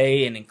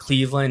LA and in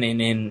Cleveland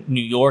and in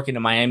New York and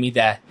in Miami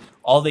that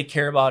all they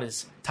care about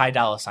is Ty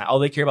Dolla $ign. All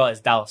they care about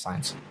is dollar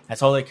signs.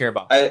 That's all they care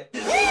about. Stop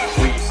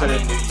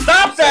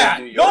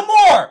that! No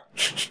more!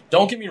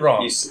 Don't get me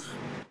wrong.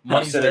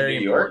 Money's very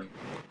New York. important.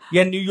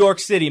 Yeah, New York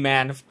City,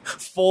 man.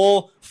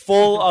 Full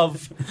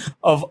of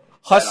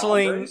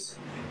hustling.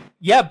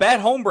 Yeah,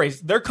 bad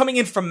hombres. They're coming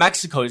in from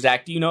Mexico,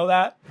 Zach. Do you know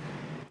that?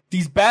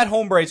 These bad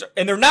hombres,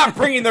 and they're not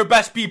bringing their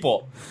best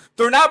people.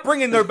 They're not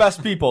bringing their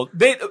best people.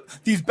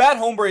 These bad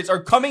hombres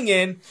are coming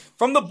in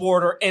from the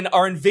border and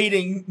are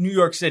invading New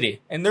York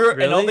City. And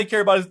and all they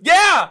care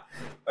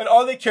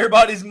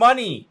about is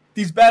money.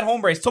 These bad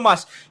hombres.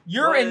 Tomas,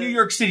 you're in New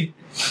York City.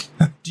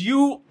 Do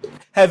you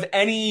have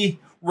any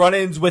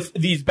run-ins with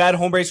these bad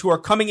hombres who are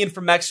coming in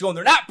from Mexico and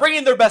they're not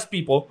bringing their best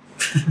people?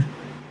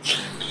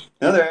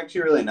 No, they're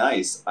actually really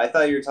nice. I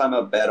thought you were talking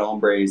about bad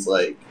hombres,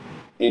 like,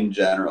 in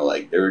general.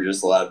 Like, there were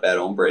just a lot of bad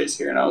hombres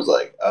here. And I was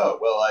like, oh,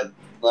 well,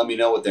 let me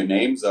know what their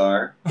names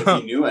are, if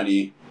you knew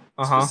any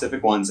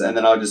specific ones, and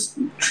then I'll just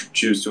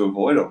choose to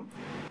avoid them.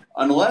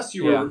 Unless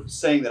you were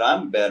saying that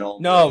I'm a bad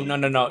hombre. No.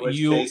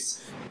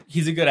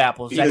 He's a good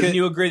apple. Can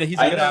you agree that he's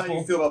a good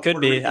apple? Could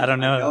be. I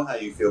don't know. I know how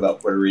you feel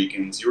about Puerto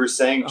Ricans. You were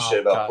saying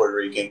shit about Puerto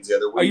Ricans the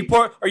other week.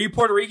 Are you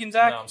Puerto Rican,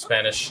 Zach? No, I'm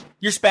Spanish.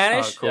 You're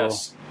Spanish? Oh, cool.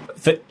 Yes.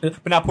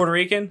 But not Puerto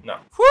Rican? No.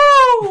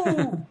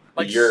 Woo!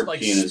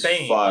 European as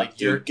fuck,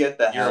 dude. Get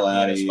the hell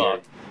out of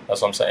here.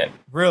 That's what I'm saying.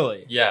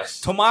 Really? Yes.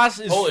 Tomas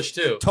is Polish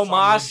too.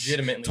 Tomas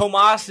legitimately.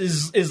 Tomas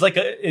is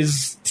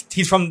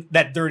he's from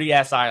that dirty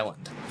ass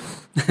island.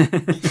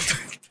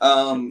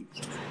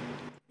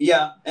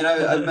 Yeah, and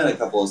I've met a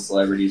couple of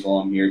celebrities while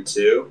I'm here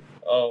too.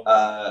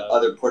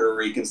 Other Puerto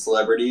Rican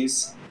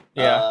celebrities.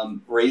 Yeah.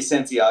 Ray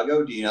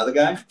Santiago. Do you know the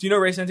guy? Do you know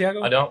Ray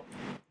Santiago? I don't.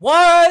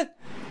 What?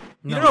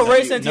 You don't know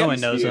Ray Santiago? No one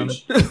knows him.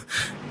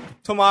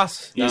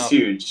 Tomas. He's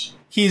huge.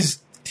 He's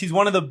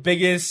one of the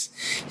biggest.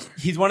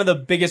 He's one of the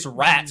biggest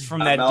rats from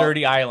that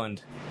dirty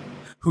island.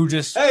 Who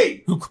just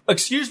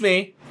excuse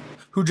me.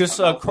 Who just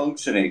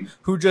functioning?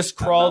 Who just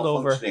crawled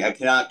over? I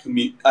cannot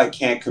commute. I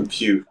can't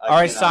compute. All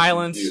right,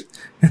 silence.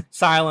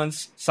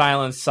 Silence.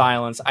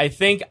 I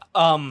think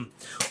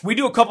we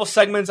do a couple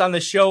segments on the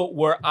show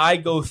where I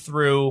go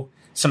through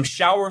some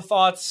shower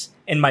thoughts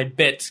and my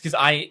bits because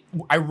I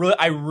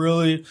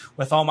really,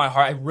 with all my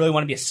heart, I really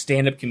want to be a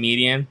stand-up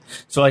comedian.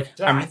 So like,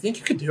 I think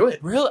you could do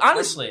it. Really,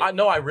 honestly, I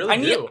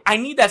really do. I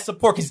need that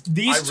support because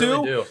these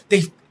two,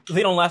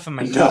 they don't laugh at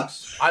my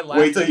jokes. I laugh.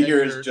 Wait till you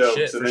hear his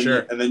jokes,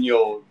 and then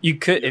you'll. You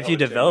could if you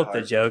develop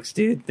the jokes,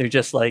 dude. They're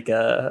just like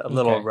a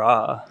little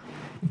raw.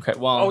 Okay.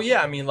 Well. Oh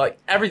yeah, I mean, like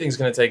everything's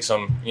gonna take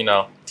some,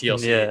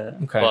 TLC. Yeah.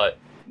 Okay. But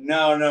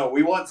no,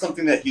 we want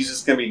something that he's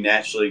just gonna be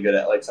naturally good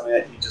at, like something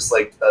that he just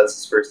like does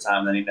his first time,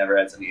 and then he never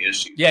has any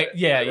issues. Yeah.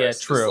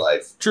 True.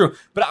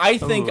 But I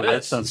think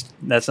that sounds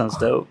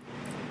dope.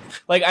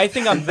 Like I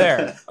think I'm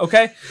there.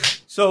 Okay.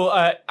 So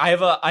I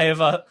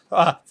have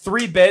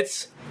 3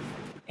 bits.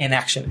 In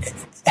action.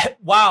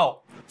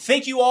 Wow.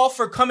 Thank you all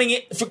for coming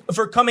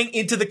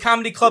into the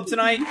comedy club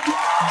tonight.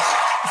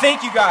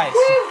 Thank you guys.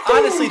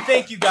 Honestly,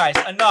 thank you guys.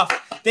 Enough.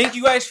 Thank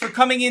you guys for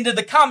coming into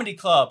the comedy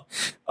club.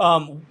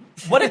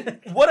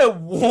 What a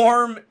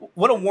warm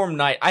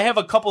night. I have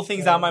a couple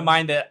things on my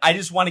mind that I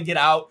just want to get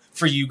out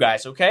for you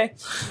guys, okay?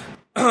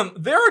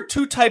 There are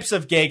 2 types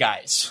of gay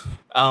guys.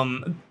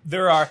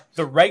 There are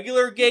the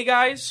regular gay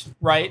guys,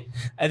 right?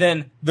 And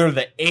then there are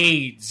the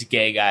AIDS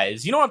gay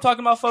guys. You know what I'm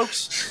talking about,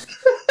 folks?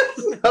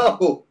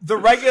 No. The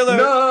regular.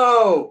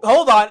 No.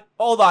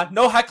 Hold on.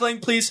 No heckling,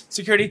 please.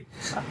 Security.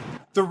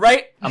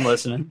 I'm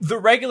listening. The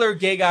regular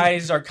gay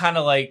guys are kind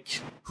of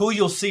like who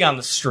you'll see on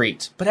the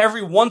street, but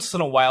every once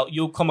in a while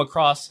you'll come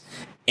across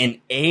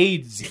an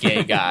AIDS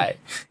gay guy,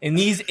 and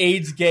these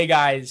AIDS gay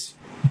guys,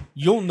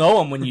 you'll know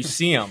them when you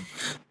see them.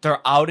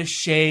 They're out of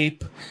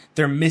shape.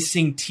 They're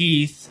missing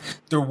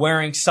teeth. They're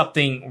wearing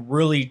something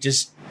really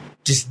just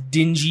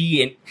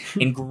dingy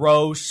and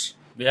gross.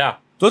 Yeah.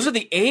 Those are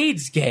the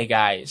AIDS gay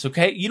guys,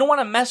 okay? You don't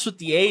want to mess with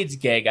the AIDS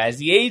gay guys.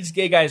 The AIDS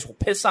gay guys will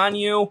piss on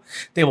you.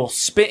 They will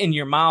spit in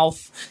your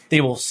mouth.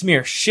 They will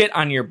smear shit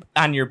on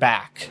your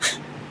back.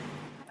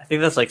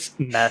 think that's like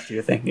meth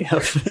you're thinking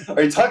of.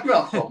 Are you talking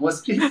about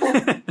homeless people?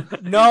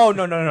 No,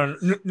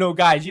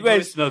 guys, you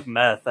guys smoke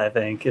meth. I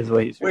think is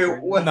what he's.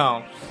 Wait, what?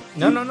 No.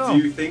 Do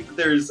you think that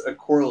there's a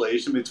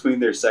correlation between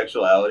their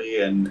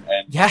sexuality and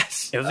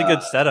yes? It was a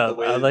good setup.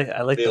 I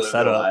like the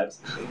setup.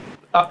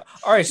 All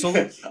right, so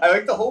I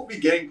like the whole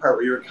beginning part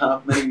where you were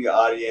complimenting the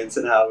audience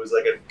and how it was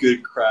like a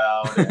good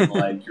crowd and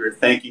like you were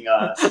thanking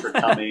us for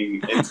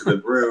coming into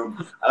the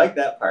room. I like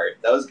that part.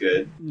 That was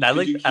good. I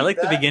like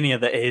the beginning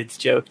of the AIDS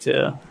joke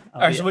too.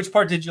 All right, so which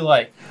part did you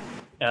like?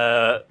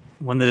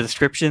 When the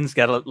descriptions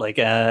got like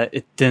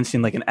it didn't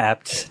seem like an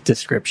apt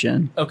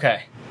description.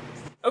 Okay.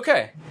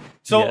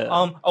 So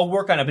I'll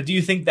work on it. But do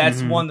you think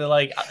that's one that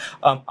like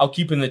I'll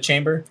keep in the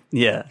chamber?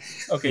 Yeah.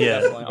 Okay.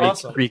 Yeah. Definitely.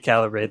 Awesome.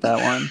 Recalibrate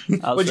that one.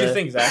 What do you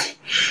think, Zach?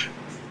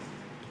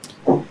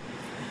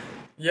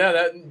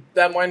 Yeah,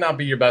 that might not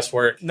be your best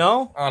work.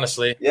 No,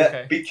 honestly. Yeah.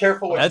 Okay. Be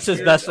careful. That's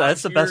his best.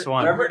 That's the best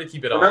one. Remember to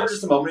keep it Remember honest.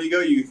 just a moment ago,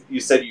 you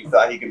said you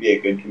thought he could be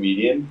a good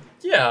comedian.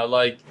 Yeah,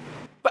 like.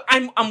 But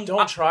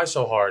don't try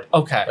so hard.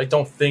 Okay. Like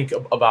don't think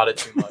about it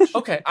too much.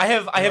 Okay. I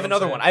have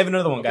another one. I have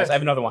another one, guys. I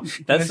have another one.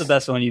 That's the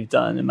best one you've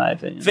done, in my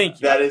opinion.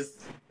 Thank you. That is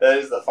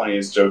the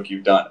funniest joke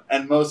you've done,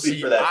 and mostly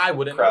for that I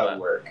wouldn't crowd know that.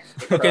 work.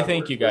 Okay.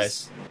 Thank you,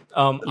 guys.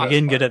 You're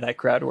getting good at that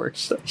crowd work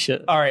stuff.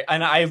 Shit. All right,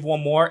 and I have one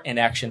more in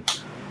action.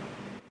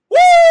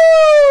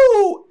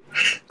 Woo!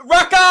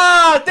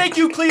 Rocka! Thank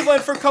you,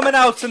 Cleveland, for coming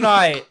out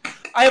tonight.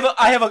 I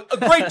have a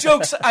great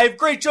jokes. I have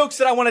great jokes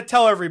that I want to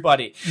tell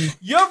everybody.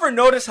 You ever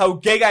notice how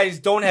gay guys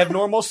don't have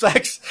normal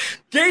sex?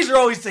 Gays are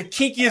always the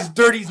kinkiest,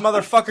 dirtiest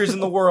motherfuckers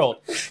in the world.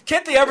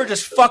 Can't they ever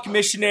just fuck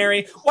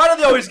missionary? Why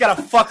do they always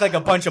gotta fuck like a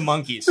bunch of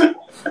monkeys? That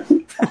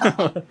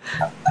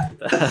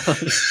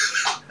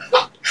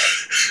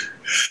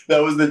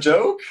was the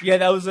joke? Yeah,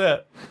 that was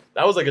it.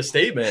 That was like a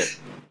statement.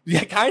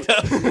 Yeah, kind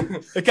of.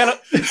 It kind of.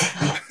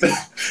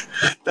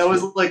 That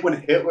was like when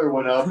Hitler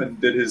went up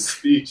and did his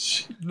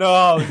speech.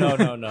 No.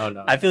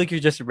 I feel like you're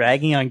just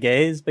ragging on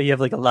gays, but you have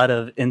like a lot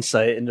of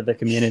insight into the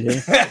community.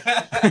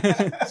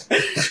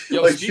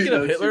 Yo, Like, speaking you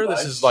know of Hitler, too this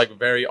much. is like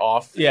very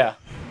off. Yeah.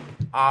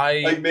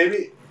 Like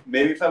maybe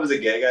if I was a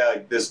gay guy,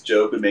 like this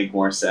joke would make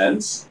more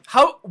sense.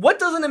 What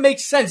doesn't it make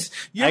sense?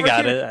 You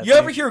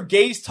ever hear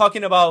gays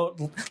talking about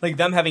like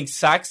them having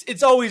sex?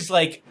 It's always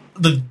like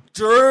the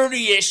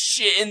dirtiest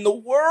shit in the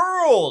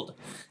world.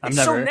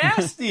 So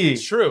nasty.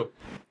 It's true.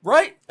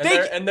 Right?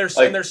 And they're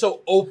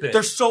so open.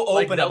 They're so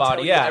open they'll about tell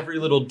it. you Yeah. every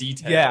little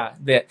detail. Yeah.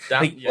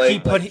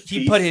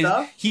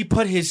 He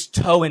put his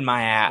toe in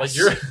my ass.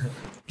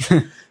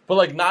 Like but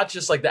like not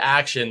just like the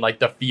action, like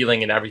the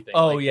feeling and everything.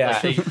 Oh, like,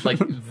 yeah. Like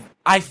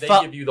they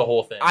give you the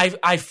whole thing.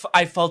 I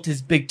felt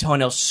his big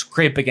toenail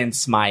scrape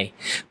against my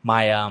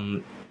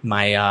what's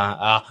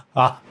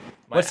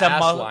that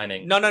muscle?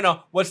 lining.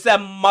 No. What's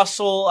that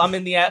muscle? I'm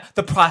in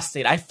the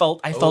prostate. I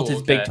felt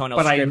his big toenail.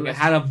 But I scrape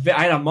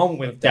had a moment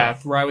with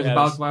death where I was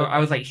I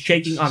was like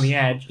shaking on the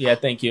edge. Yeah,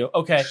 thank you.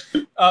 Okay,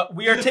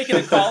 we are taking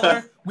a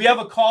caller. We have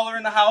a caller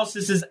in the house.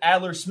 This is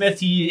Adler Smith.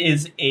 He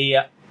is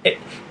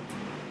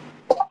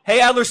Hey,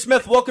 Adler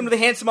Smith, welcome to the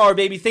Handsome Hour,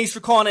 baby. Thanks for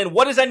calling in.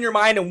 What is on your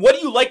mind, and what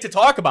do you like to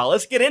talk about?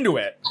 Let's get into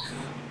it.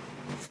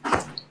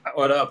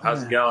 What up?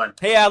 How's it going?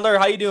 Hey, Adler,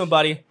 how you doing,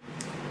 buddy?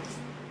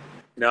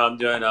 No, I'm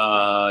doing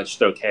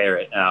just okay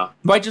right now.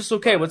 Why just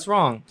okay? What's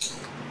wrong?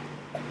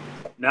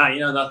 Nah,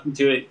 nothing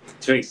too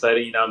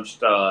exciting. I'm just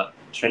trying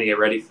to get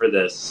ready for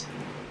this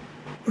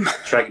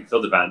track and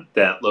field event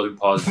that Logan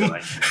Paul is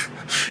doing.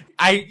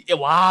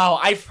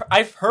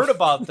 I've heard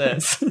about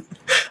this.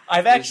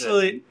 I've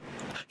actually.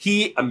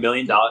 $1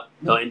 million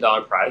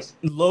prize.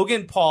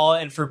 Logan Paul,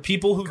 and for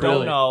people who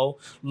don't know,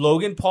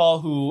 Logan Paul,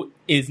 who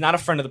is not a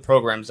friend of the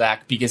program,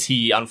 Zach, because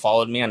he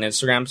unfollowed me on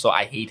Instagram, so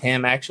I hate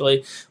him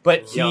actually.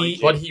 But he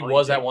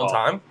was at one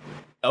time.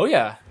 Oh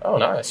yeah. Oh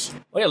nice.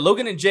 Oh yeah.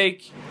 Logan and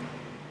Jake.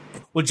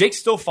 Well, Jake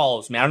still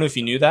follows me. I don't know if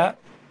you knew that.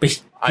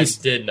 But I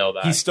did know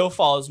that. He still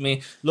follows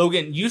me.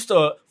 Logan used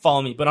to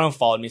follow me, but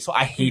unfollowed me, so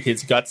I hate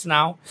his guts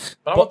now.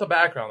 But I want the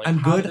background. Like,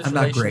 I'm good. I'm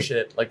not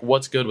great. Like,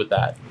 what's good with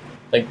that?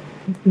 Like,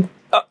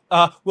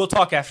 we'll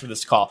talk after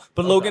this call.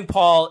 But okay. Logan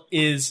Paul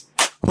is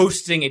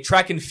hosting a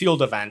track and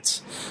field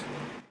event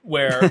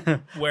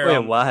where Wait,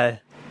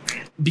 why?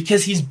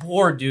 Because he's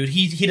bored, dude.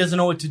 He doesn't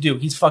know what to do.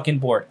 He's fucking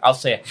bored. I'll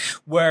say it.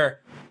 Where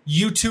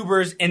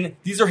YouTubers, and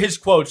these are his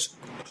quotes,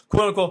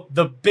 quote unquote,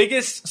 the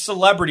biggest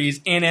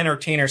celebrities and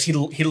entertainers. He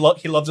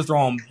loves to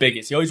throw them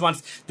biggest. He always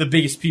wants the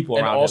biggest people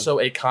around him. And also,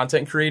 a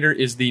content creator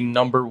is the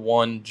number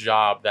one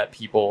job that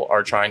people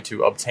are trying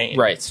to obtain.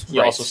 Right. He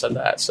also said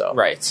that. So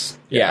right.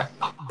 Yeah.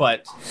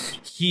 But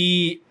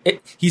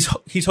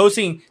he's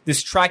hosting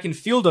this track and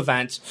field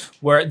event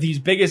where these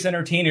biggest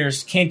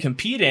entertainers can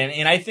compete in,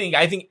 and I think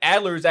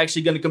Adler is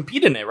actually going to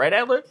compete in it, right,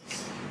 Adler?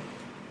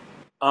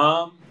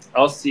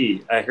 I'll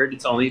see. I heard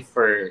it's only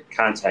for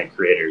content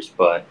creators,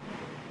 but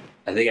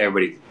I think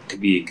everybody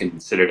could be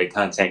considered a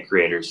content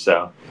creator.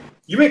 So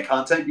you make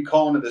content. You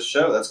call into this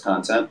show. That's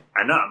content.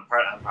 I know.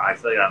 I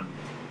feel like I'm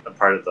a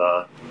part of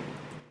the.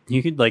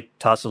 You could like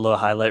toss a little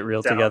highlight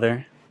reel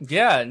together.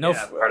 Yeah, no.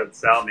 Yeah, part of the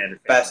Salamander family.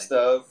 Best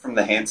of from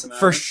the Handsome Hour.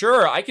 For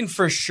sure. I can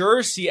for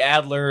sure see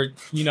Adler,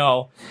 you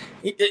know.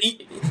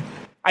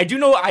 I do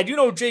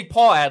know Jake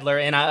Paul Adler,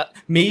 and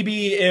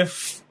maybe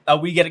if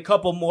we get a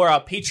couple more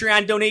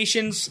Patreon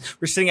donations,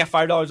 we're sitting at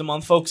 $5 a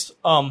month, folks.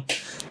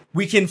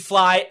 We can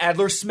fly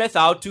Adler Smith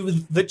out to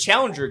the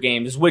Challenger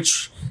Games,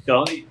 which The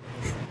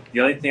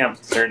only thing I'm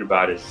concerned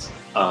about is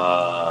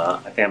I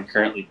think I'm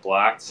currently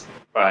blocked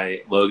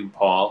by Logan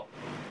Paul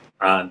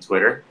on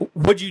Twitter.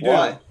 What'd you do?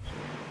 Why?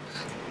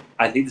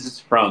 I think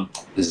this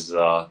is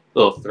a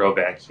little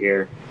throwback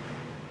here.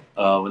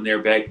 When they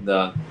were back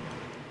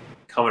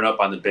coming up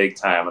on the big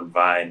time on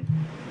Vine,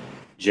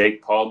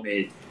 Jake Paul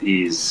made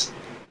these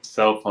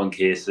cell phone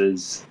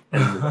cases,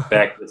 and the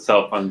back of the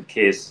cell phone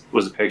case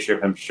was a picture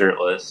of him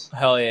shirtless.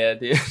 Hell yeah,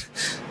 dude.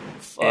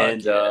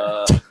 And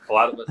a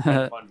lot of us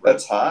had fun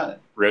That's hot.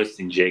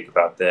 roasting Jake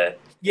about that.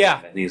 Yeah.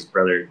 I think his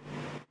brother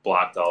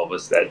blocked all of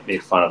us that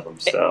made fun of him.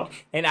 So,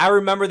 and I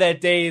remember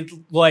that day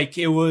like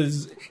it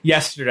was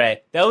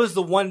yesterday. That was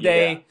the one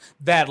day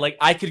that like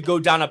I could go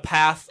down a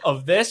path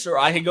of this or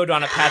I could go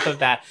down a path of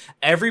that.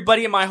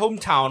 Everybody in my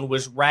hometown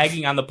was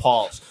ragging on the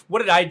Pauls. What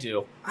did I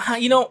do?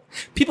 You know,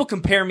 people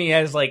compare me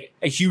as like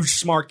a huge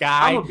smart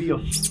guy. I'm gonna be a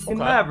fucking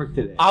maverick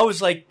today. I was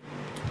like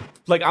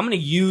I'm gonna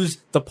use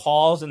the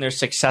Pauls and their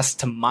success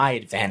to my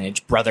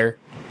advantage, brother.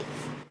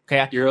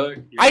 Okay,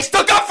 I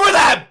stuck up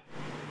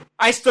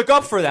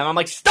for them. I'm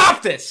like,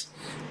 stop this.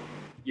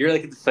 You're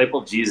like a disciple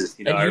of Jesus,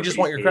 you know. And you just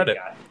want your credit.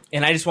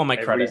 And I just want my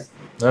credit.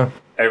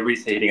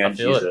 Everybody's hating on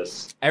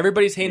Jesus.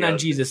 Everybody's hating on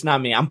Jesus, not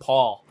me. I'm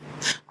Paul.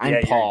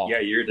 I'm Paul.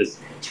 You're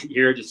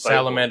just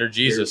Salamander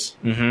Jesus.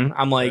 Mm-hmm.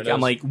 I'm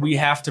like, we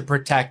have to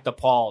protect the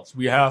Pauls.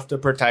 We have to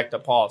protect the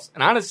Pauls.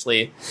 And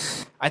honestly,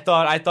 I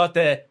thought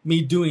that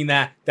me doing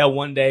that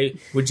one day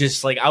would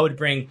just like I would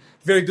bring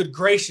very good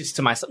gracious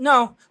to myself.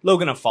 No,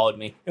 Logan unfollowed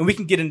me, and we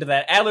can get into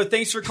that. Adler,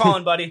 thanks for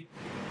calling, buddy.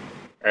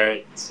 All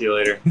right, see you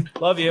later.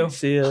 Love you.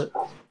 See ya.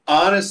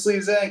 Honestly,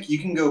 Zach, you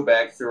can go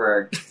back through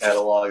our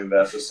catalog of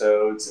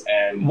episodes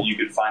and you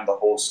can find the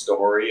whole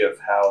story of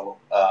how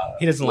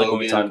he doesn't like when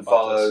we talk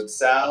unfollowed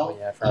Sal.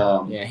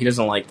 Yeah, he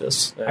doesn't like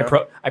this. Yeah.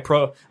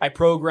 I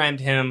programmed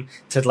him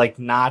to like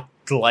not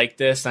like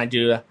this,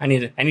 and I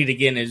need to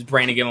get in his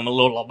brain and give him a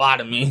little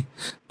lobotomy.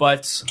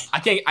 But I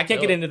can't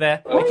get into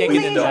that. I can't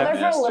get into that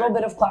for a little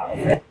bit of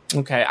clout.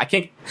 Okay, I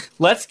can't.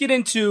 Let's get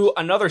into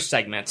another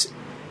segment.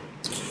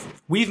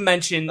 We've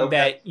mentioned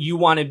that you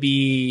want to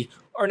be,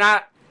 or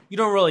not, you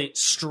don't really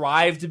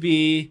strive to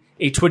be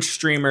a Twitch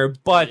streamer,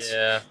 but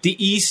the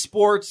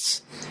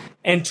esports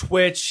and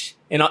Twitch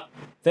and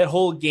that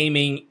whole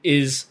gaming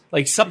is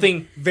like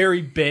something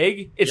very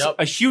big. It's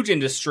a huge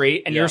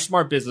industry, and you're a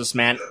smart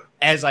businessman.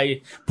 As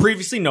I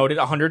previously noted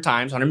 100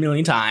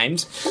 million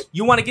times,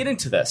 you want to get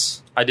into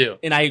this. I do.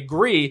 And I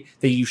agree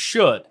that you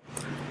should.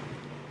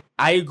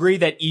 I agree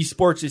that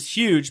esports is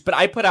huge, but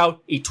I put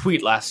out a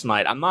tweet last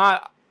night. I'm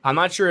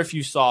not sure if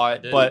you saw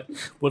it, but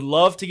would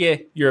love to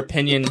get your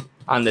opinion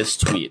on this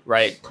tweet,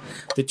 right?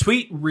 The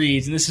tweet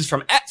reads, and this is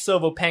from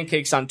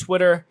 @SilvoPancakes on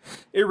Twitter.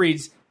 It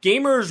reads,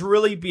 gamers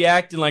really be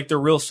acting like they're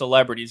real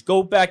celebrities.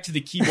 Go back to the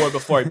keyboard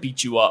before I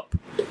beat you up.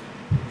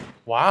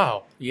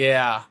 Wow.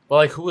 Yeah. Well,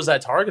 like, who was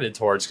that targeted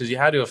towards? Because you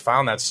had to have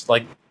found that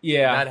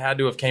had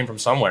to have came from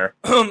somewhere.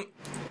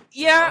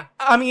 Yeah,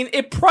 I mean,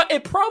 it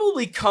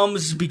probably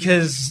comes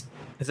because...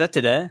 Is that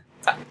today?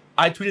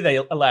 I tweeted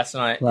that last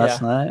night.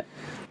 Last night?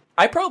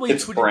 I probably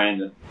tweeted...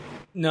 Brandon.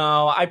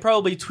 No, I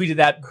probably tweeted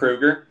that...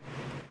 Kruger?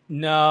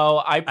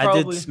 No, I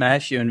did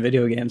smash you in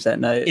video games that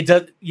night. It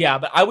does, yeah,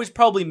 but I was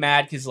probably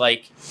mad because,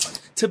 like,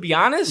 to be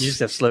honest... You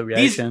just have slow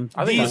reaction.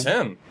 I think it was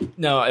him.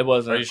 No, it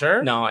wasn't. Are you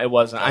sure? No, it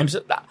wasn't.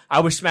 I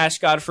was Smash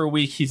God for a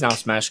week. He's now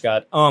Smash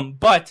God.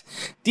 But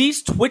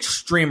these Twitch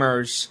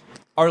streamers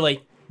are,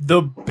 like,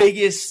 the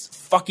biggest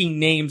fucking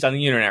names on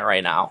the internet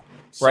right now.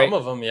 Right? Some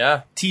of them,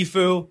 yeah.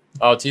 Tfue.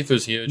 Oh,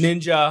 Tfue's huge.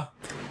 Ninja.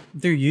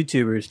 They're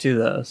YouTubers, too,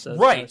 though. So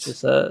right.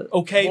 Just,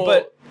 okay, well,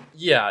 but...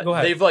 Yeah,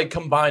 they've like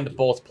combined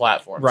both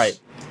platforms. Right.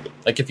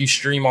 Like if you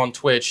stream on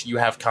Twitch, you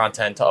have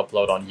content to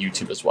upload on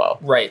YouTube as well.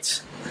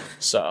 Right.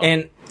 So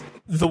and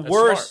the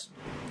worst,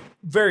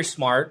 very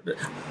smart,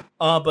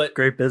 but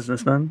great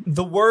businessman.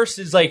 The worst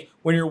is like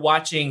when you're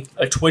watching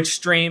a Twitch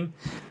stream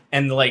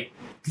and like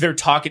they're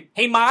talking,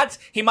 hey mods,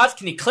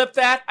 can you clip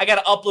that? I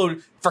gotta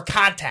upload for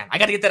content. I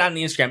gotta get that on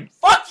the Instagram.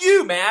 Fuck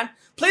you, man.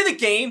 Play the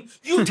game.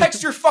 You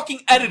text your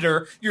fucking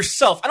editor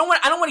yourself. I don't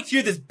want to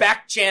hear this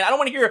back channel. I don't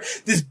want to hear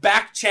this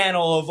back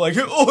channel of like,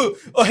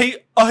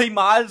 hey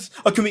mods,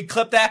 can we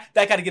clip that?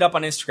 That got to get up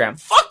on Instagram.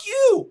 Fuck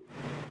you.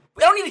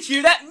 I don't need to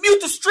hear that. Mute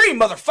the stream,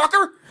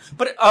 motherfucker.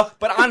 But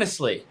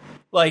honestly,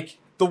 like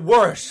the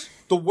worst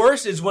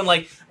is when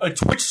like a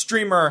Twitch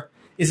streamer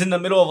is in the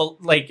middle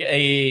of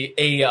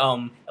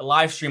a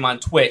live stream on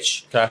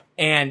Twitch,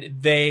 and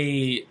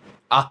they.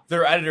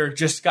 Their editor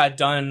just got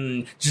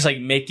done just like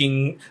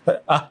making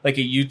like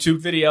a YouTube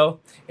video,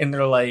 and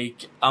they're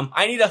like,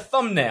 I need a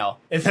thumbnail.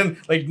 And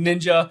then like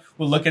Ninja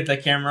will look at the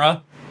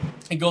camera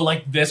and go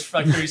like this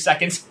for like 30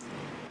 seconds.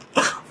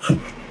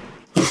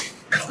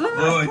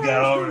 fluid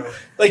got over it.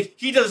 Like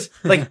he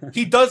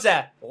does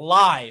that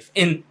live,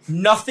 and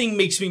nothing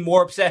makes me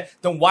more upset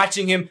than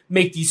watching him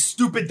make these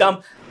stupid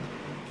dumb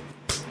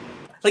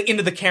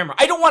into the camera.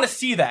 I don't want to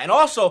see that. And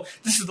also,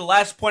 this is the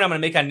last point I'm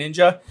going to make on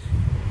Ninja.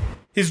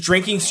 His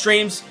drinking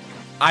streams,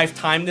 I've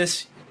timed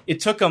this. It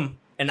took him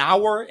an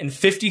hour and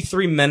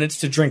 53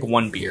 minutes to drink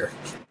one beer.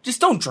 Just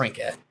don't drink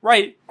it,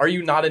 right? Are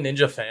you not a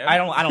Ninja fan? I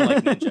don't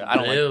like Ninja. I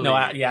don't really?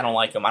 I don't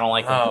like him. I don't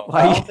like him.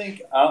 I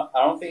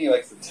don't think he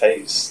likes the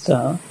taste.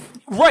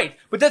 Right,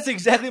 but that's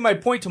exactly my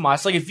point,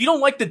 Tomas. Like, if you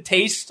don't like the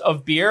taste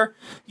of beer,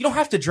 you don't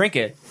have to drink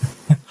it.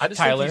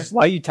 Tyler,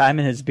 why are you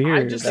timing his beer?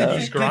 I just think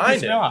he's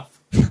grinding.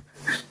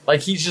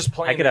 Like, he's just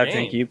playing. I could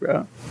outdrink you,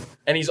 bro.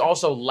 And he's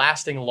also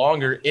lasting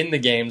longer in the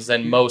games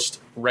than most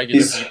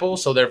regular people,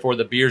 so therefore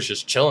the beer's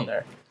just chilling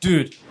there.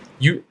 Dude,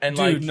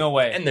 no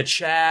way. And the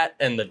chat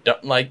and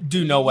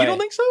no way. You don't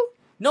think so?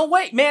 No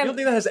way, man. You don't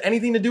think that has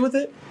anything to do with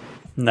it?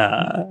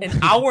 Nah. An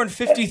hour and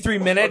 53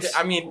 minutes. Okay,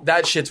 I mean,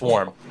 that shit's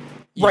warm.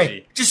 Easy.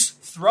 Right.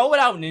 Just throw it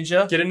out,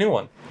 Ninja. Get a new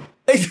one.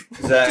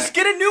 Just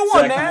get a new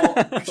one,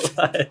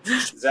 man.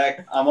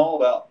 Zach, I'm all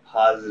about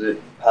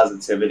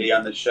positivity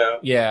on the show.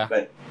 Yeah.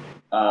 But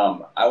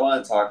I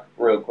want to talk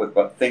real quick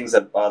about things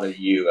that bother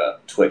you,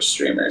 Twitch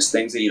streamers,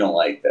 things that you don't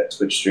like that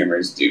Twitch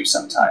streamers do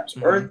sometimes,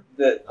 or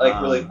that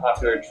really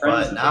popular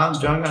trends. But now I'm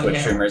drunk on Twitch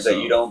camera, streamers that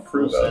you don't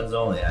approve of. Sends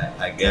only,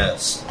 I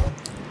guess.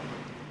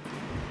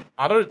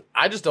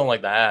 I just don't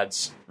like the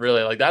ads.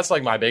 Really, like that's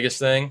like my biggest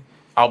thing.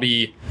 I'll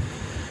be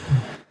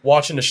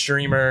watching a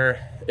streamer.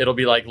 It'll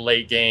be like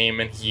late game,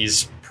 and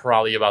he's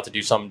probably about to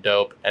do something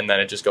dope, and then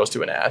it just goes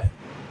to an ad.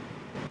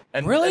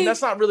 And really? And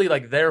that's not really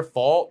like their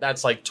fault.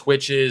 That's like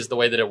Twitch's the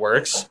way that it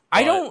works.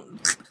 I don't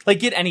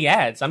get any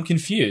ads. I'm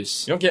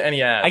confused. You don't get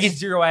any ads. I get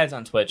 0 ads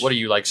on Twitch. What are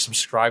you, like,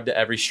 subscribed to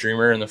every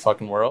streamer in the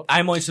fucking world?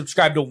 I'm only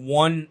subscribed to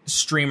one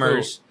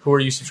streamer's. Who are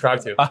you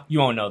subscribed to? You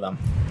won't know them.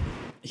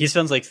 He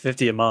spends like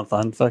 $50 a month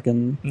on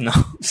fucking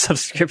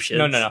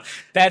subscriptions. No.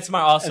 That's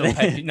my also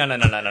pet. No.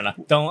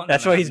 Don't.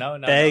 That's why he's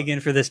begging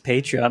for this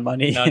Patreon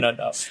money. No.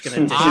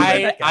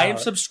 I am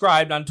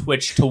subscribed on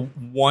Twitch to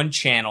one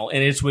channel,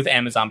 and it's with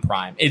Amazon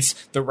Prime. It's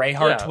the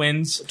Rayhard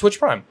twins. Twitch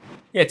Prime.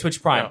 Yeah,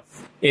 Twitch Prime.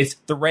 Yeah. It's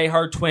the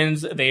Rayhard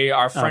twins. They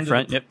are friend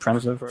of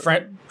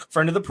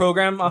the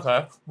program.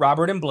 Okay.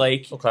 Robert and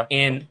Blake. Okay.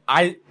 And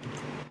I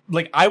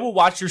will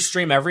watch your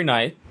stream every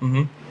night.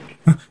 Mm-hmm.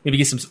 Maybe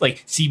get some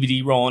like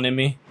CBD rolling in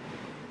me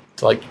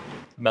to like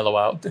mellow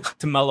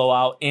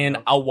out. And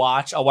I'll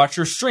watch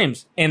your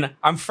streams, and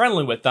I'm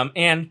friendly with them,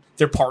 and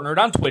they're partnered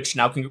on Twitch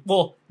now.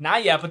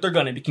 Not yet, but they're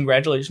gonna be.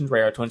 Congratulations,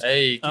 Rayhard twins.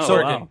 Hey,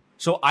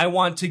 so I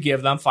want to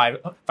give them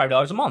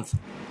 $5 a month,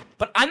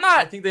 but I'm not.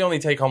 I think they only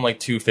take home like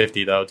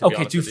 $250 though.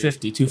 Okay,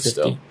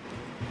 $250.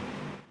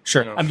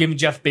 Sure, I'm giving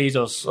Jeff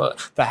Bezos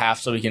the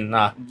half so he can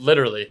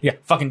literally,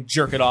 fucking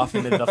jerk it off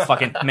into the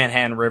fucking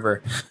Manhattan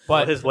River.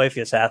 But his wife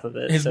gets half of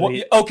it. So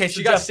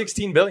she got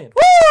 $16 billion.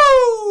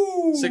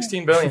 Woo!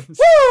 $16 billion.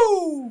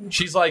 Woo!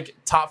 She's like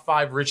top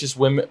 5 richest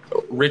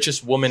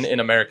woman in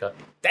America.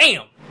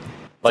 Damn,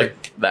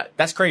 like that.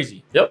 That's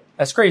crazy. Yep,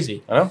 that's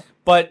crazy. I know.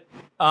 But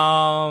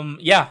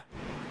yeah.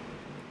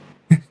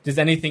 Does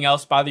anything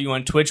else bother you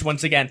on Twitch?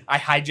 Once again, I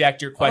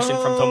hijacked your question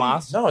from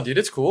Tomas. No, dude,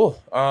 it's cool.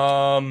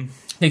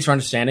 Thanks for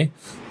understanding.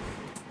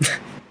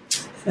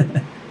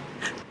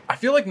 I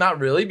feel like not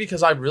really,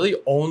 because I really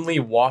only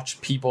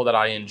watch people that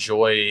I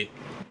enjoy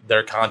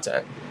their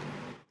content.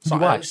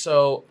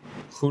 So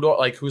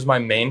who's my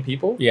main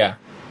people? Yeah.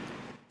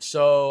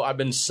 So I've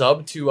been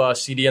subbed to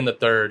CDN the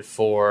Third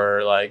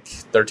for like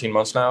 13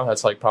 months now.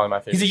 That's like probably my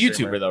favorite. He's a YouTuber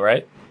streamer. though,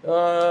 right?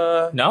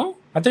 No?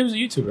 I thought he was a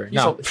YouTuber.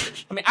 No.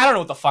 I mean, I don't know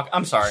what the fuck.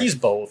 I'm sorry. He's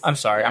both. I'm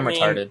sorry. I'm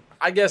retarded.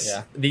 I guess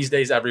these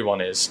days everyone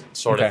is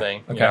sort of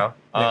thing. Okay. You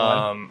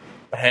know?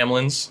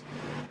 Hamlins.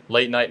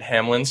 Late night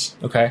Hamlins.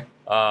 Okay.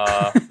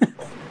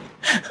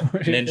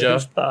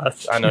 Ninja.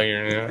 I know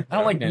you're... I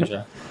don't like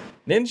Ninja.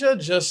 Ninja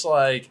just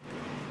like...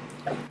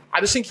 I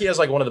just think he has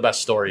like one of the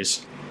best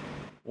stories.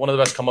 One of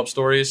the best come-up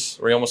stories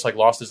where he almost like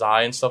lost his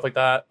eye and stuff like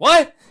that.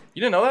 What?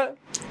 You didn't know that?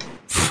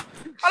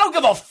 I don't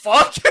give a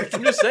fuck.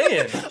 I'm just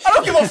saying. I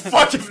don't give a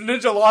fuck if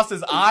Ninja lost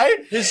his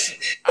eye.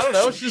 I don't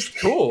know. It's just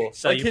cool.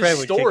 So like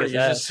his story is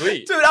just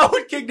sweet. Dude, I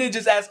would kick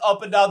Ninja's ass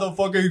up and down the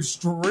fucking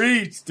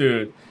streets,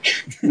 dude.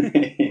 All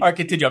right,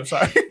 continue. I'm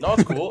sorry. No,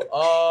 it's cool.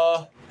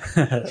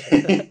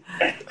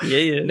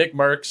 Yeah. Nick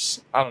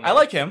Merckx. I don't know. I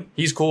like him.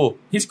 He's cool.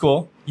 He's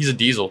cool. He's a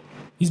diesel.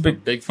 He's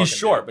big. Big. He's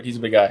short, but he's a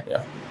big guy.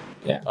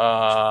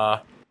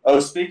 Yeah.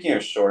 Speaking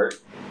of short.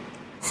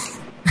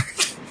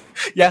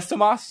 Yes,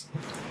 Tomas?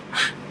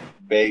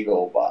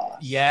 Bagel Boss.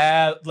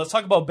 Yeah, let's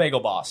talk about Bagel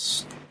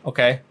Boss.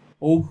 Okay.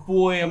 Oh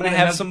boy, I'm gonna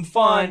have some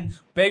fun.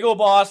 Bagel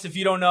Boss, if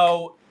you don't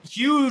know,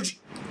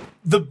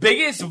 the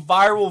biggest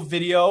viral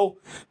video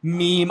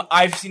meme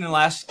I've seen in the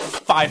last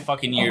 5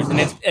 fucking years,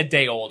 and it's a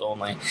day old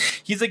only.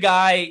 He's a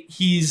guy,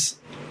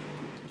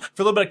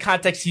 for a little bit of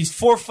context, he's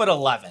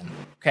 4'11",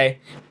 okay?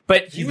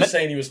 But he was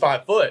saying he was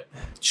 5 foot.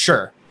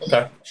 Sure.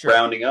 Okay. Sure.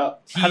 Rounding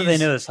up. How do they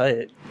know his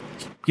height?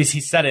 Because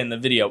he said it in the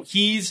video.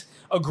 He's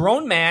a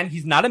grown man.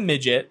 He's not a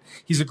midget.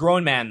 He's a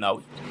grown man,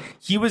 though.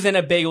 He was in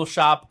a bagel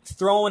shop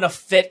throwing a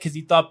fit because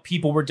he thought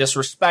people were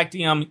disrespecting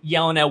him,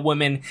 yelling at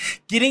women,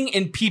 getting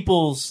in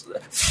people's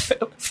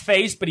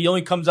face, but he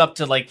only comes up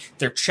to like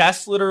their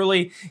chest,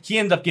 literally. He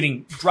ends up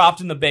getting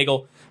dropped in the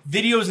bagel.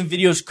 Videos and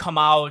videos come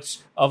out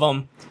of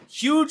him.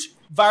 Huge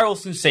viral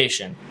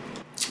sensation.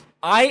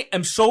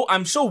 I'm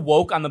so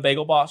woke on the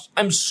Bagel Boss.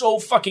 I'm so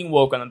fucking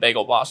woke on the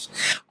Bagel Boss.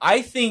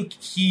 I think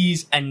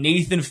he's a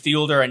Nathan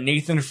Fielder, a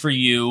Nathan For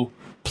You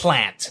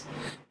plant.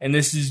 And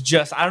this is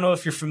just, I don't know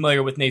if you're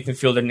familiar with Nathan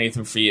Fielder,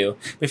 Nathan For You.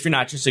 If you're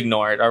not, just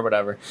ignore it or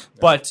whatever.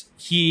 But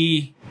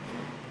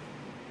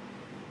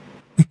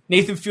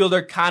Nathan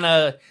Fielder kind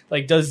of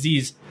like does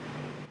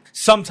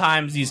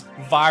sometimes these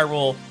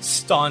viral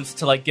stunts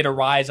to like get a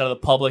rise out of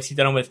the public. He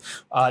did it with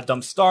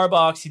Dumb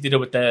Starbucks. He did it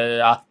with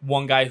the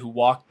one guy who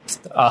walked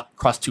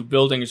across 2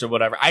 buildings or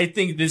whatever. I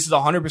think this is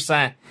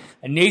 100%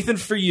 a Nathan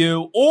For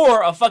You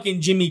or a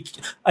fucking Jimmy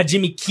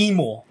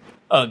Kimmel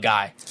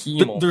guy.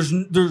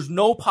 There's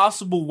no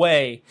possible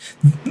way.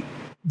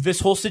 This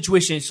whole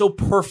situation is so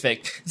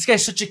perfect. This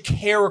guy's such a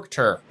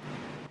character.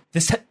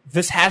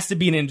 This has to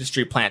be an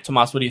industry plant.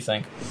 Tomas, what do you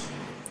think?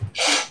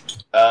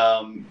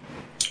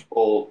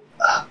 Well,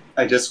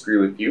 I disagree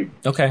with you.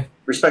 Okay.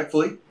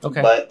 Respectfully.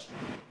 Okay. But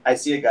I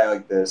see a guy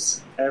like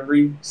this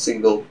every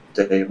single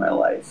day of my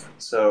life.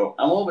 So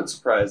I'm a little bit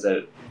surprised that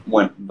it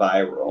went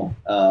viral,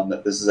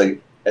 that this is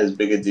like as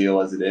big a deal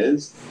as it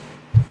is.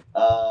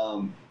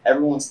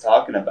 Everyone's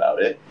talking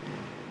about it.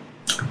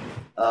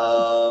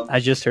 I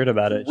just heard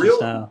about it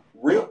just now.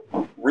 Real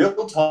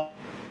talk.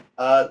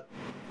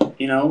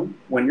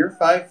 When you're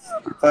 5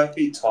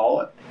 feet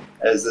tall,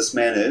 as this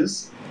man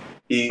is,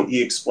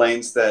 he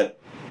explains that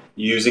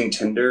using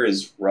Tinder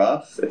is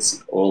rough.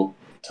 It's a little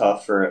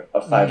tough for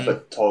a 5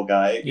 foot tall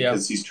guy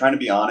because he's trying to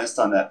be honest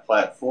on that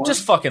platform.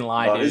 Just fucking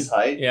lie, about dude. His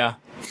height. Yeah.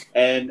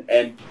 And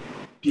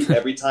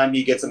every time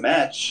he gets a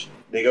match,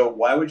 they go,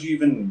 "Why would you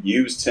even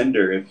use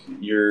Tinder if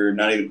you're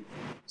not even?"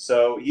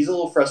 So he's a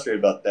little frustrated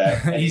about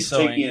that. And he's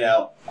taking it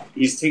out.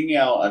 He's taking it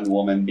out on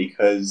women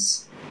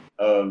because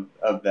of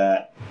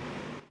that.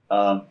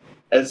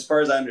 As far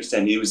as I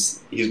understand, he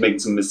was making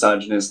some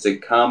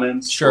misogynistic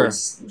comments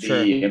towards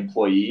the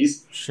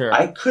employees. Sure.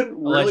 I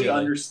couldn't really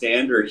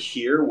understand or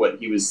hear what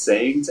he was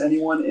saying to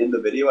anyone in the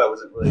video. I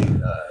wasn't really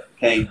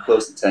paying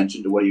close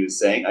attention to what he was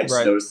saying. I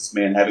just noticed this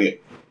man having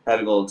a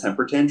little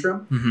temper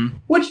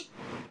tantrum, which,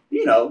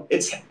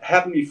 it's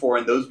happened before,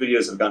 and those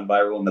videos have gone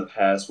viral in the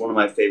past. One of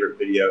my favorite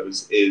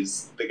videos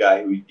is the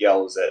guy who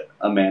yells at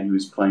a man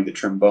who's playing the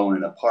trombone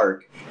in a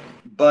park.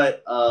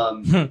 But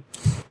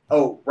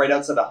right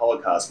outside the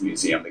Holocaust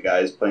Museum, the guy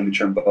is playing the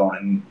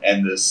trombone,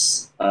 and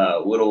this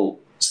little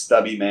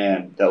stubby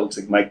man that looks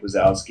like Mike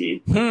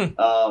Wazowski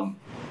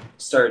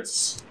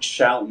starts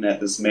shouting at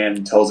this man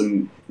and tells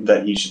him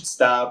that he should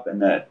stop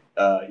and that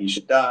he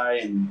should die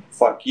and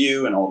fuck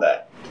you and all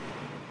that.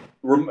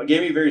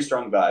 Gave me very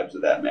strong vibes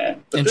with that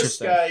man. But this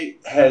guy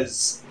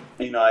has,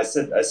 I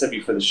said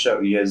before the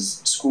show, he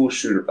has school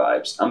shooter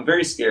vibes. I'm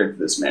very scared of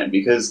this man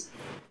because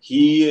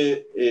he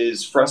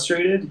is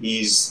frustrated.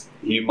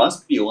 He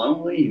must be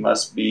lonely. He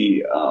must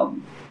be,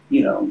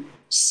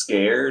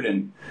 scared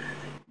and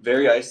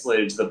very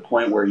isolated to the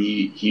point where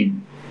he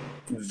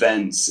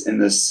vents in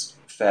this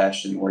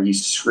fashion where he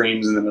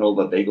screams in the middle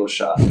of a bagel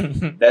shop.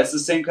 That's the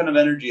same kind of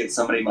energy that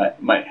somebody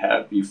might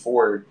have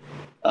before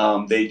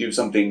they do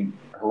something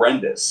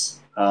horrendous.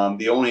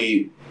 The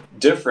only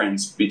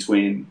difference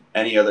between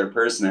any other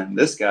person and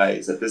this guy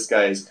is that this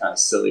guy is kind of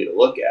silly to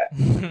look at.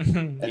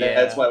 And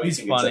that's why we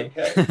think funny.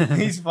 It's okay.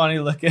 He's funny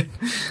looking.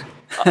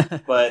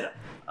 But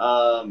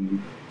I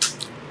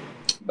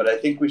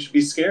think we should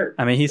be scared.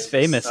 I mean, he's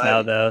famous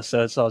now, though,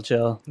 so it's all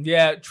chill.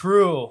 Yeah,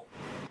 true.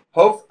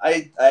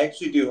 I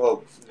actually do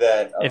hope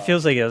that it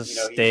feels like it was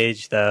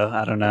staged, though.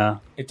 I don't know.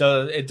 It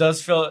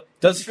does feel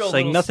it's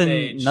like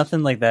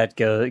nothing like that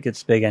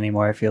gets big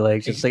anymore. I feel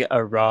like just like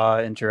a raw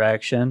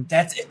interaction.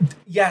 That's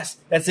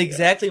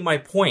exactly my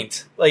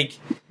point. Like,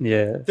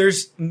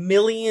 there's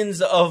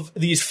millions of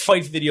these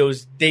fight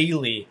videos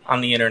daily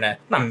on the internet.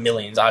 Not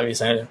millions,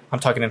 obviously. I'm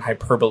talking in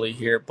hyperbole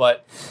here,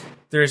 but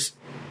there's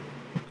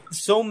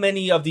so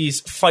many of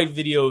these fight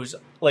videos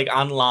like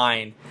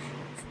online.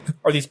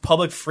 Or these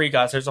public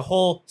freakouts. There's a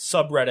whole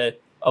subreddit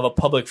of a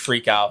public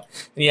freakout.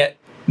 And yet,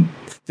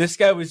 this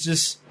guy was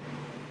just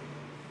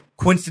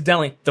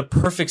coincidentally the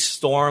perfect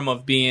storm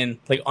of being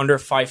like under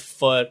 5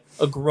 foot,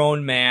 a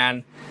grown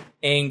man,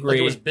 angry. Like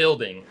it was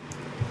building.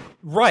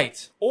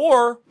 Right.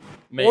 Or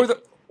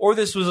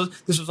this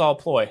was all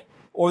ploy.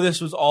 Or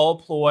this was all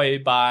ploy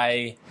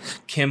by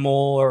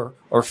Kimmel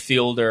or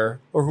Fielder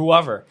or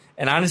whoever.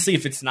 And honestly,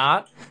 if it's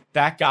not,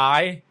 that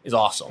guy is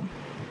awesome.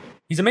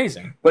 He's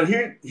amazing. But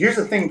here's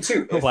the thing,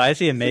 too. Why is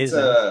he amazing?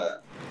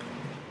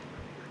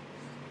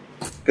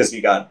 Because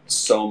he got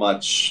so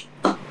much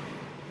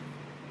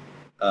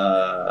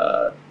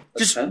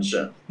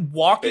attention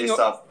based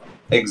off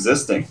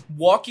existing.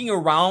 Walking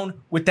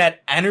around with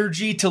that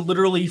energy to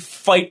literally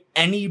fight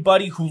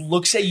anybody who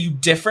looks at you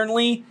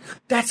differently,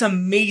 that's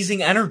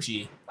amazing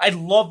energy. I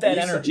love that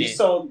You energy.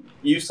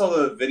 You saw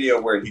the video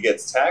where he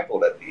gets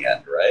tackled at the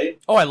end, right?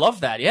 Oh, I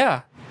love that.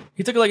 Yeah.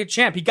 He took it like a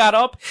champ. He got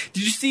up.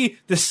 Did you see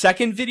the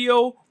second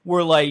video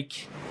where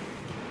like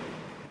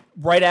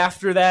right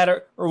after that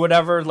or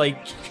whatever,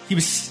 like he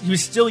was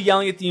still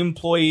yelling at the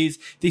employees.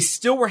 They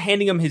still were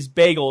handing him his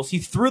bagels. He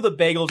threw the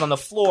bagels on the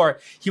floor.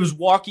 He was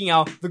walking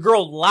out. The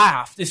girl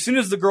laughed. As soon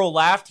as the girl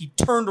laughed, he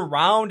turned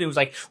around and was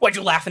like, "What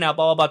you laughing at?"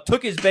 Blah blah blah.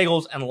 Took his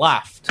bagels and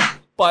left.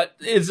 But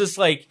it's just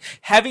like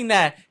having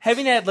that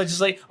like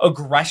just like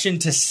aggression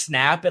to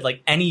snap at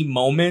like any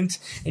moment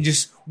and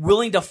just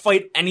willing to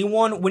fight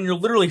anyone when you're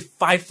literally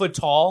 5 foot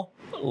tall.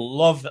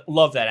 Love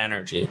that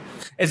energy.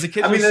 As a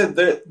kid, I mean,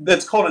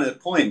 that's called an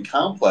Napoleon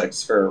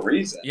complex for a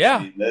reason. Yeah.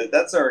 I mean,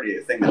 that's already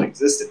a thing that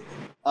existed.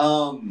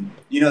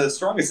 The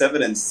strongest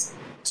evidence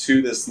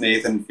to this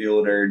Nathan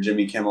Fielder,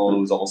 Jimmy Kimmel,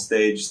 who's all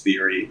stage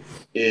theory,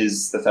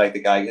 is the fact the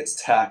guy gets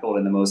tackled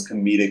in the most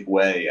comedic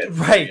way.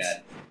 Right.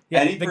 Yeah,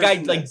 Any the guy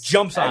person like that's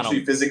jumps on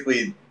him.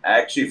 Physically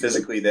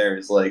there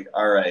is like,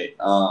 all right,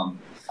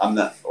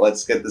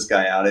 let's get this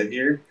guy out of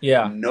here.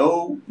 Yeah.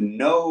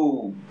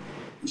 No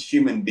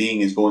human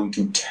being is going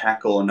to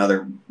tackle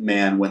another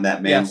man when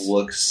that man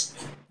looks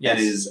and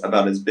is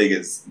about as big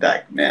as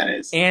that man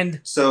is. And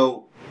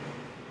so,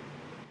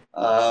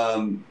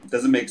 it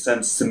doesn't make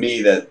sense to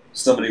me that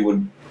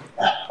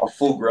a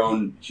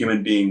full-grown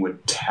human being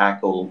would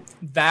tackle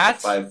a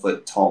 5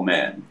 foot tall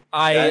man.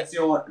 That's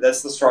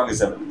the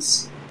strongest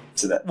evidence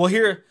to that. Well,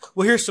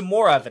 here's some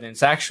more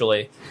evidence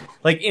actually.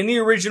 Like in the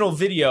original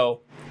video,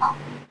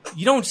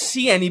 you don't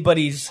see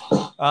anybody's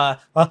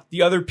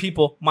the other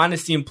people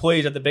minus the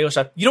employees at the bagel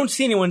shop. You don't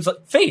see anyone's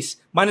face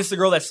minus the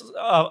girl that's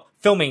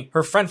filming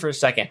her friend for a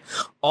second.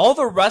 All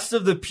the rest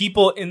of the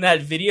people in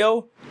that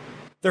video,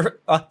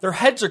 their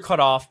heads are cut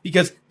off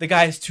because the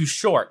guy is too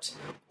short,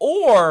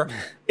 or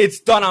it's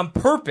done on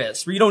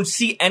purpose where you don't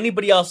see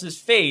anybody else's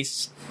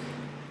face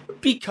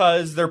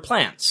because they're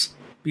plants.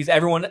 Because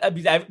everyone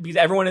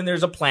in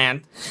there's a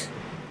plant.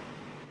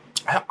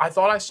 I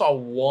thought I saw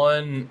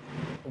one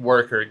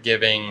worker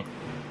giving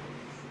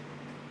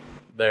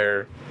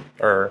the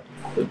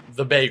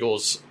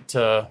bagels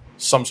to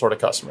some sort of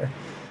customer.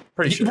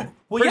 Pretty sure.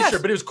 Well, yes. Sure,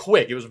 but it was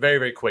quick. It was very,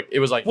 very quick. It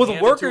was like the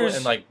workers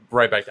and like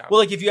right back down. Well,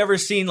 like if you ever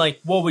seen like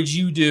What Would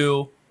You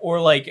Do,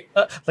 or like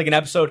an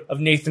episode of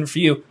Nathan For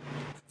You,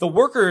 the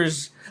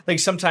workers like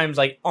sometimes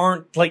like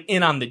aren't like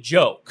in on the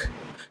joke,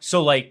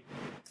 so like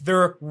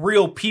they're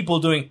real people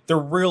doing their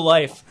real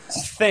life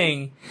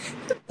thing,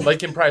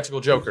 like in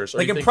Practical Jokers, or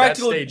like you in think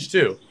Practical that's stage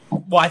too.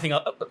 Well, I think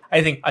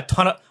a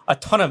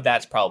ton of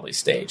that's probably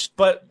staged,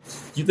 but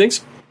you think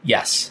so?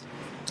 Yes.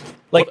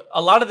 Like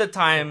a lot of the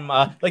time,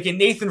 like in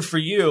Nathan For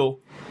You,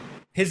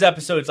 his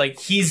episodes, like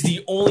he's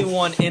the only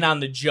one in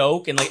on the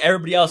joke, and like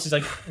everybody else is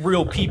like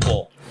real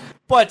people.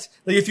 But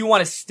like if you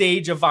want to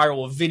stage a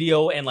viral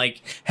video and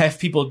like have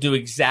people do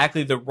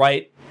exactly the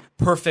right,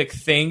 perfect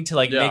thing to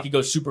like make it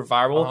go super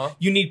viral,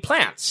 you need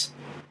plants.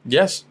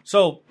 Yes.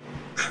 So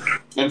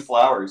and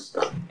flowers.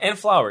 And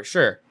flowers,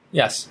 sure.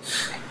 Yes.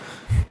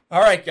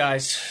 All right,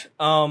 guys.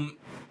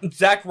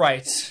 Zach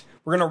writes,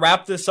 we're gonna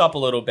wrap this up a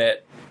little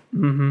bit.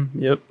 Mm-hmm.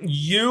 Yep.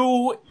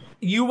 You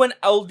and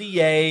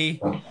LDA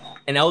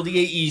and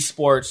LDA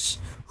Esports,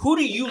 who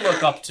do you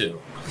look up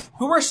to?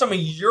 Who are some of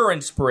your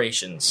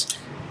inspirations?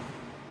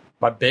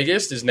 My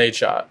biggest is Nate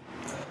Shot.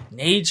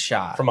 Nate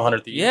Shot. From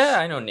 100 Thieves. Yeah,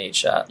 I know Nate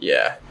Shot.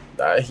 Yeah.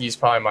 He's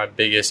probably my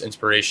biggest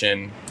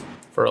inspiration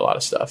for a lot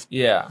of stuff.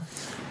 Yeah.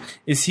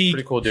 Is he...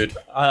 Pretty cool dude.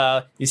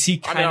 Is he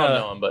kind of... I don't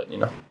know him, but, you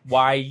know.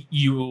 Why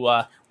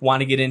you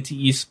want to get into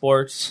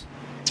esports?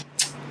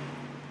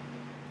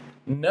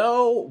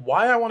 No,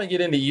 why I want to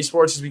get into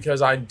esports is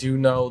because I do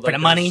know that for the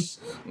money.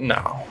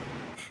 No,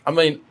 I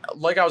mean,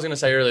 like I was going to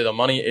say earlier, the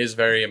money is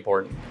very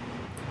important.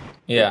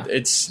 Yeah,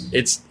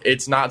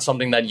 it's not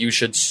something that you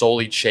should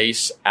solely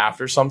chase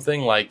after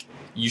something. Like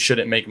you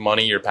shouldn't make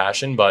money your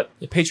passion, but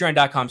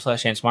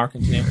Patreon.com/AnsMar,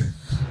 continue.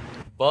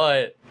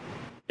 But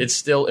it's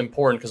still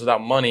important because without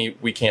money,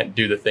 we can't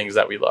do the things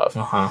that we love.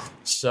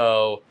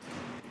 So,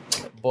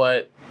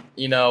 but.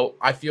 You know,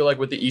 I feel like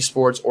with the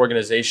esports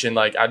organization,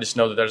 like I just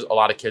know that there's a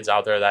lot of kids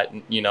out there that,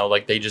 you know,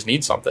 like they just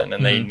need something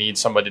and they need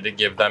somebody to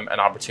give them an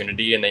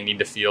opportunity and they need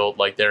to feel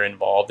like they're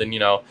involved and, you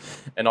know,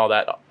 and all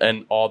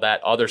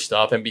that other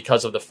stuff. And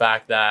because of the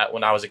fact that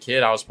when I was a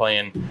kid, I was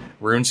playing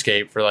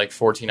RuneScape for like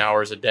 14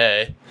 hours a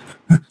day.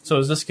 So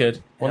is this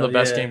kid. One of the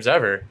best games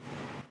ever.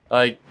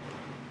 Like,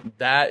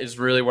 that is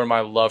really where my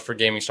love for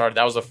gaming started.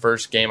 That was the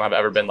first game I've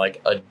ever been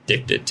like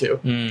addicted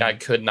to. I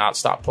could not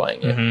stop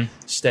playing it.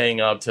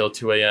 Staying up till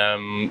 2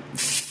 a.m.,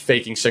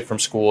 faking sick from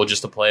school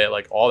just to play it,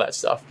 like all that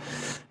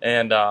stuff.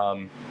 And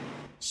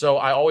so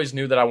I always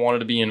knew that I wanted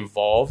to be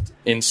involved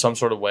in some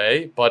sort of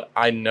way, but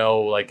I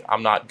know like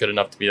I'm not good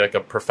enough to be like a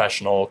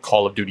professional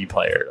Call of Duty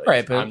player. Like,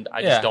 right, but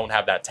I just don't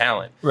have that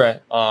talent. Right.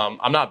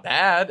 I'm not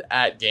bad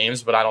at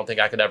games, but I don't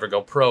think I could ever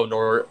go pro,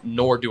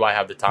 nor do I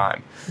have the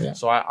time. Yeah.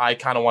 So I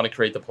kind of want to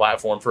create the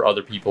platform for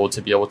other people to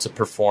be able to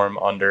perform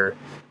under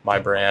my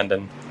brand,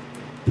 and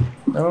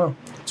I don't know,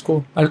 it's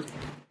cool.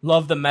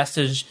 Love the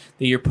message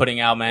that you're putting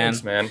out, man.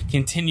 Thanks, man.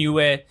 Continue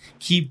it.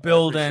 Keep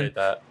building. I appreciate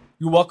that.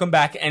 You're welcome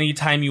back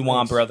anytime you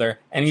want, brother.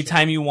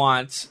 Anytime you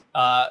want.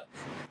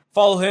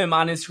 Follow him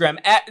on Instagram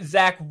at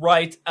Zach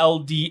Wright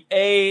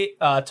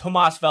LDA.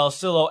 Tomas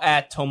Valsillo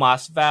at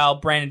Tomas Val.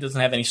 Brandon doesn't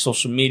have any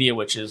social media,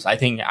 which is I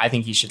think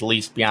he should at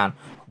least be on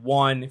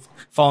one.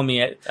 Follow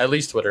me at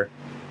least Twitter.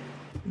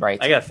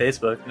 Right. I got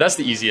Facebook. That's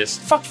the easiest.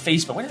 Fuck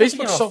Facebook. What the fuck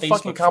Facebook's so you on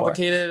fucking Facebook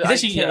complicated. for? I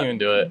can't even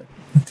do it.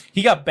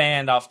 He got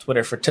banned off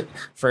Twitter for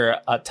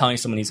telling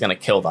someone he's going to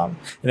kill them,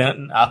 and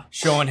then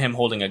showing him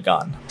holding a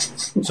gun.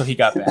 So he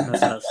got banned.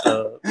 That's messed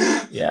up.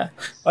 Yeah.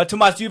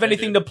 Tomas, do you have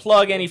anything to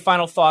plug? Any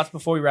final thoughts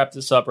before we wrap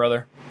this up,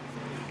 brother?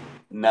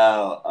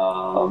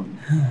 No.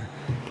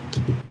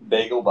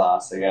 Bagel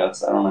Boss, I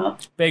guess. I don't know.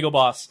 Bagel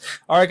Boss.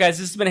 All right, guys.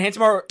 This has been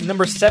Handsome Hour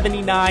number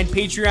 79.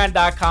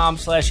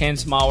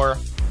 Patreon.com/HandsomeHour.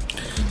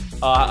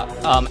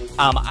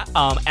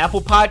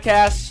 Apple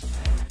Podcasts.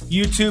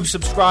 YouTube,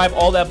 subscribe,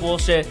 all that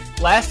bullshit.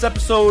 Last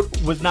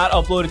episode was not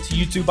uploaded to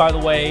YouTube, by the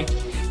way.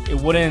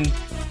 It wouldn't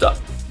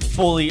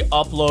fully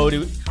upload.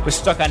 It was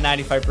stuck on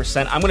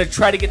 95%. I'm going to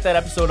try to get that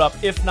episode up.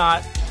 If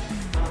not,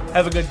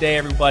 have a good day,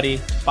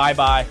 everybody.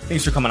 Bye-bye.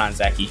 Thanks for coming on,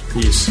 Zachy.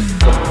 Peace.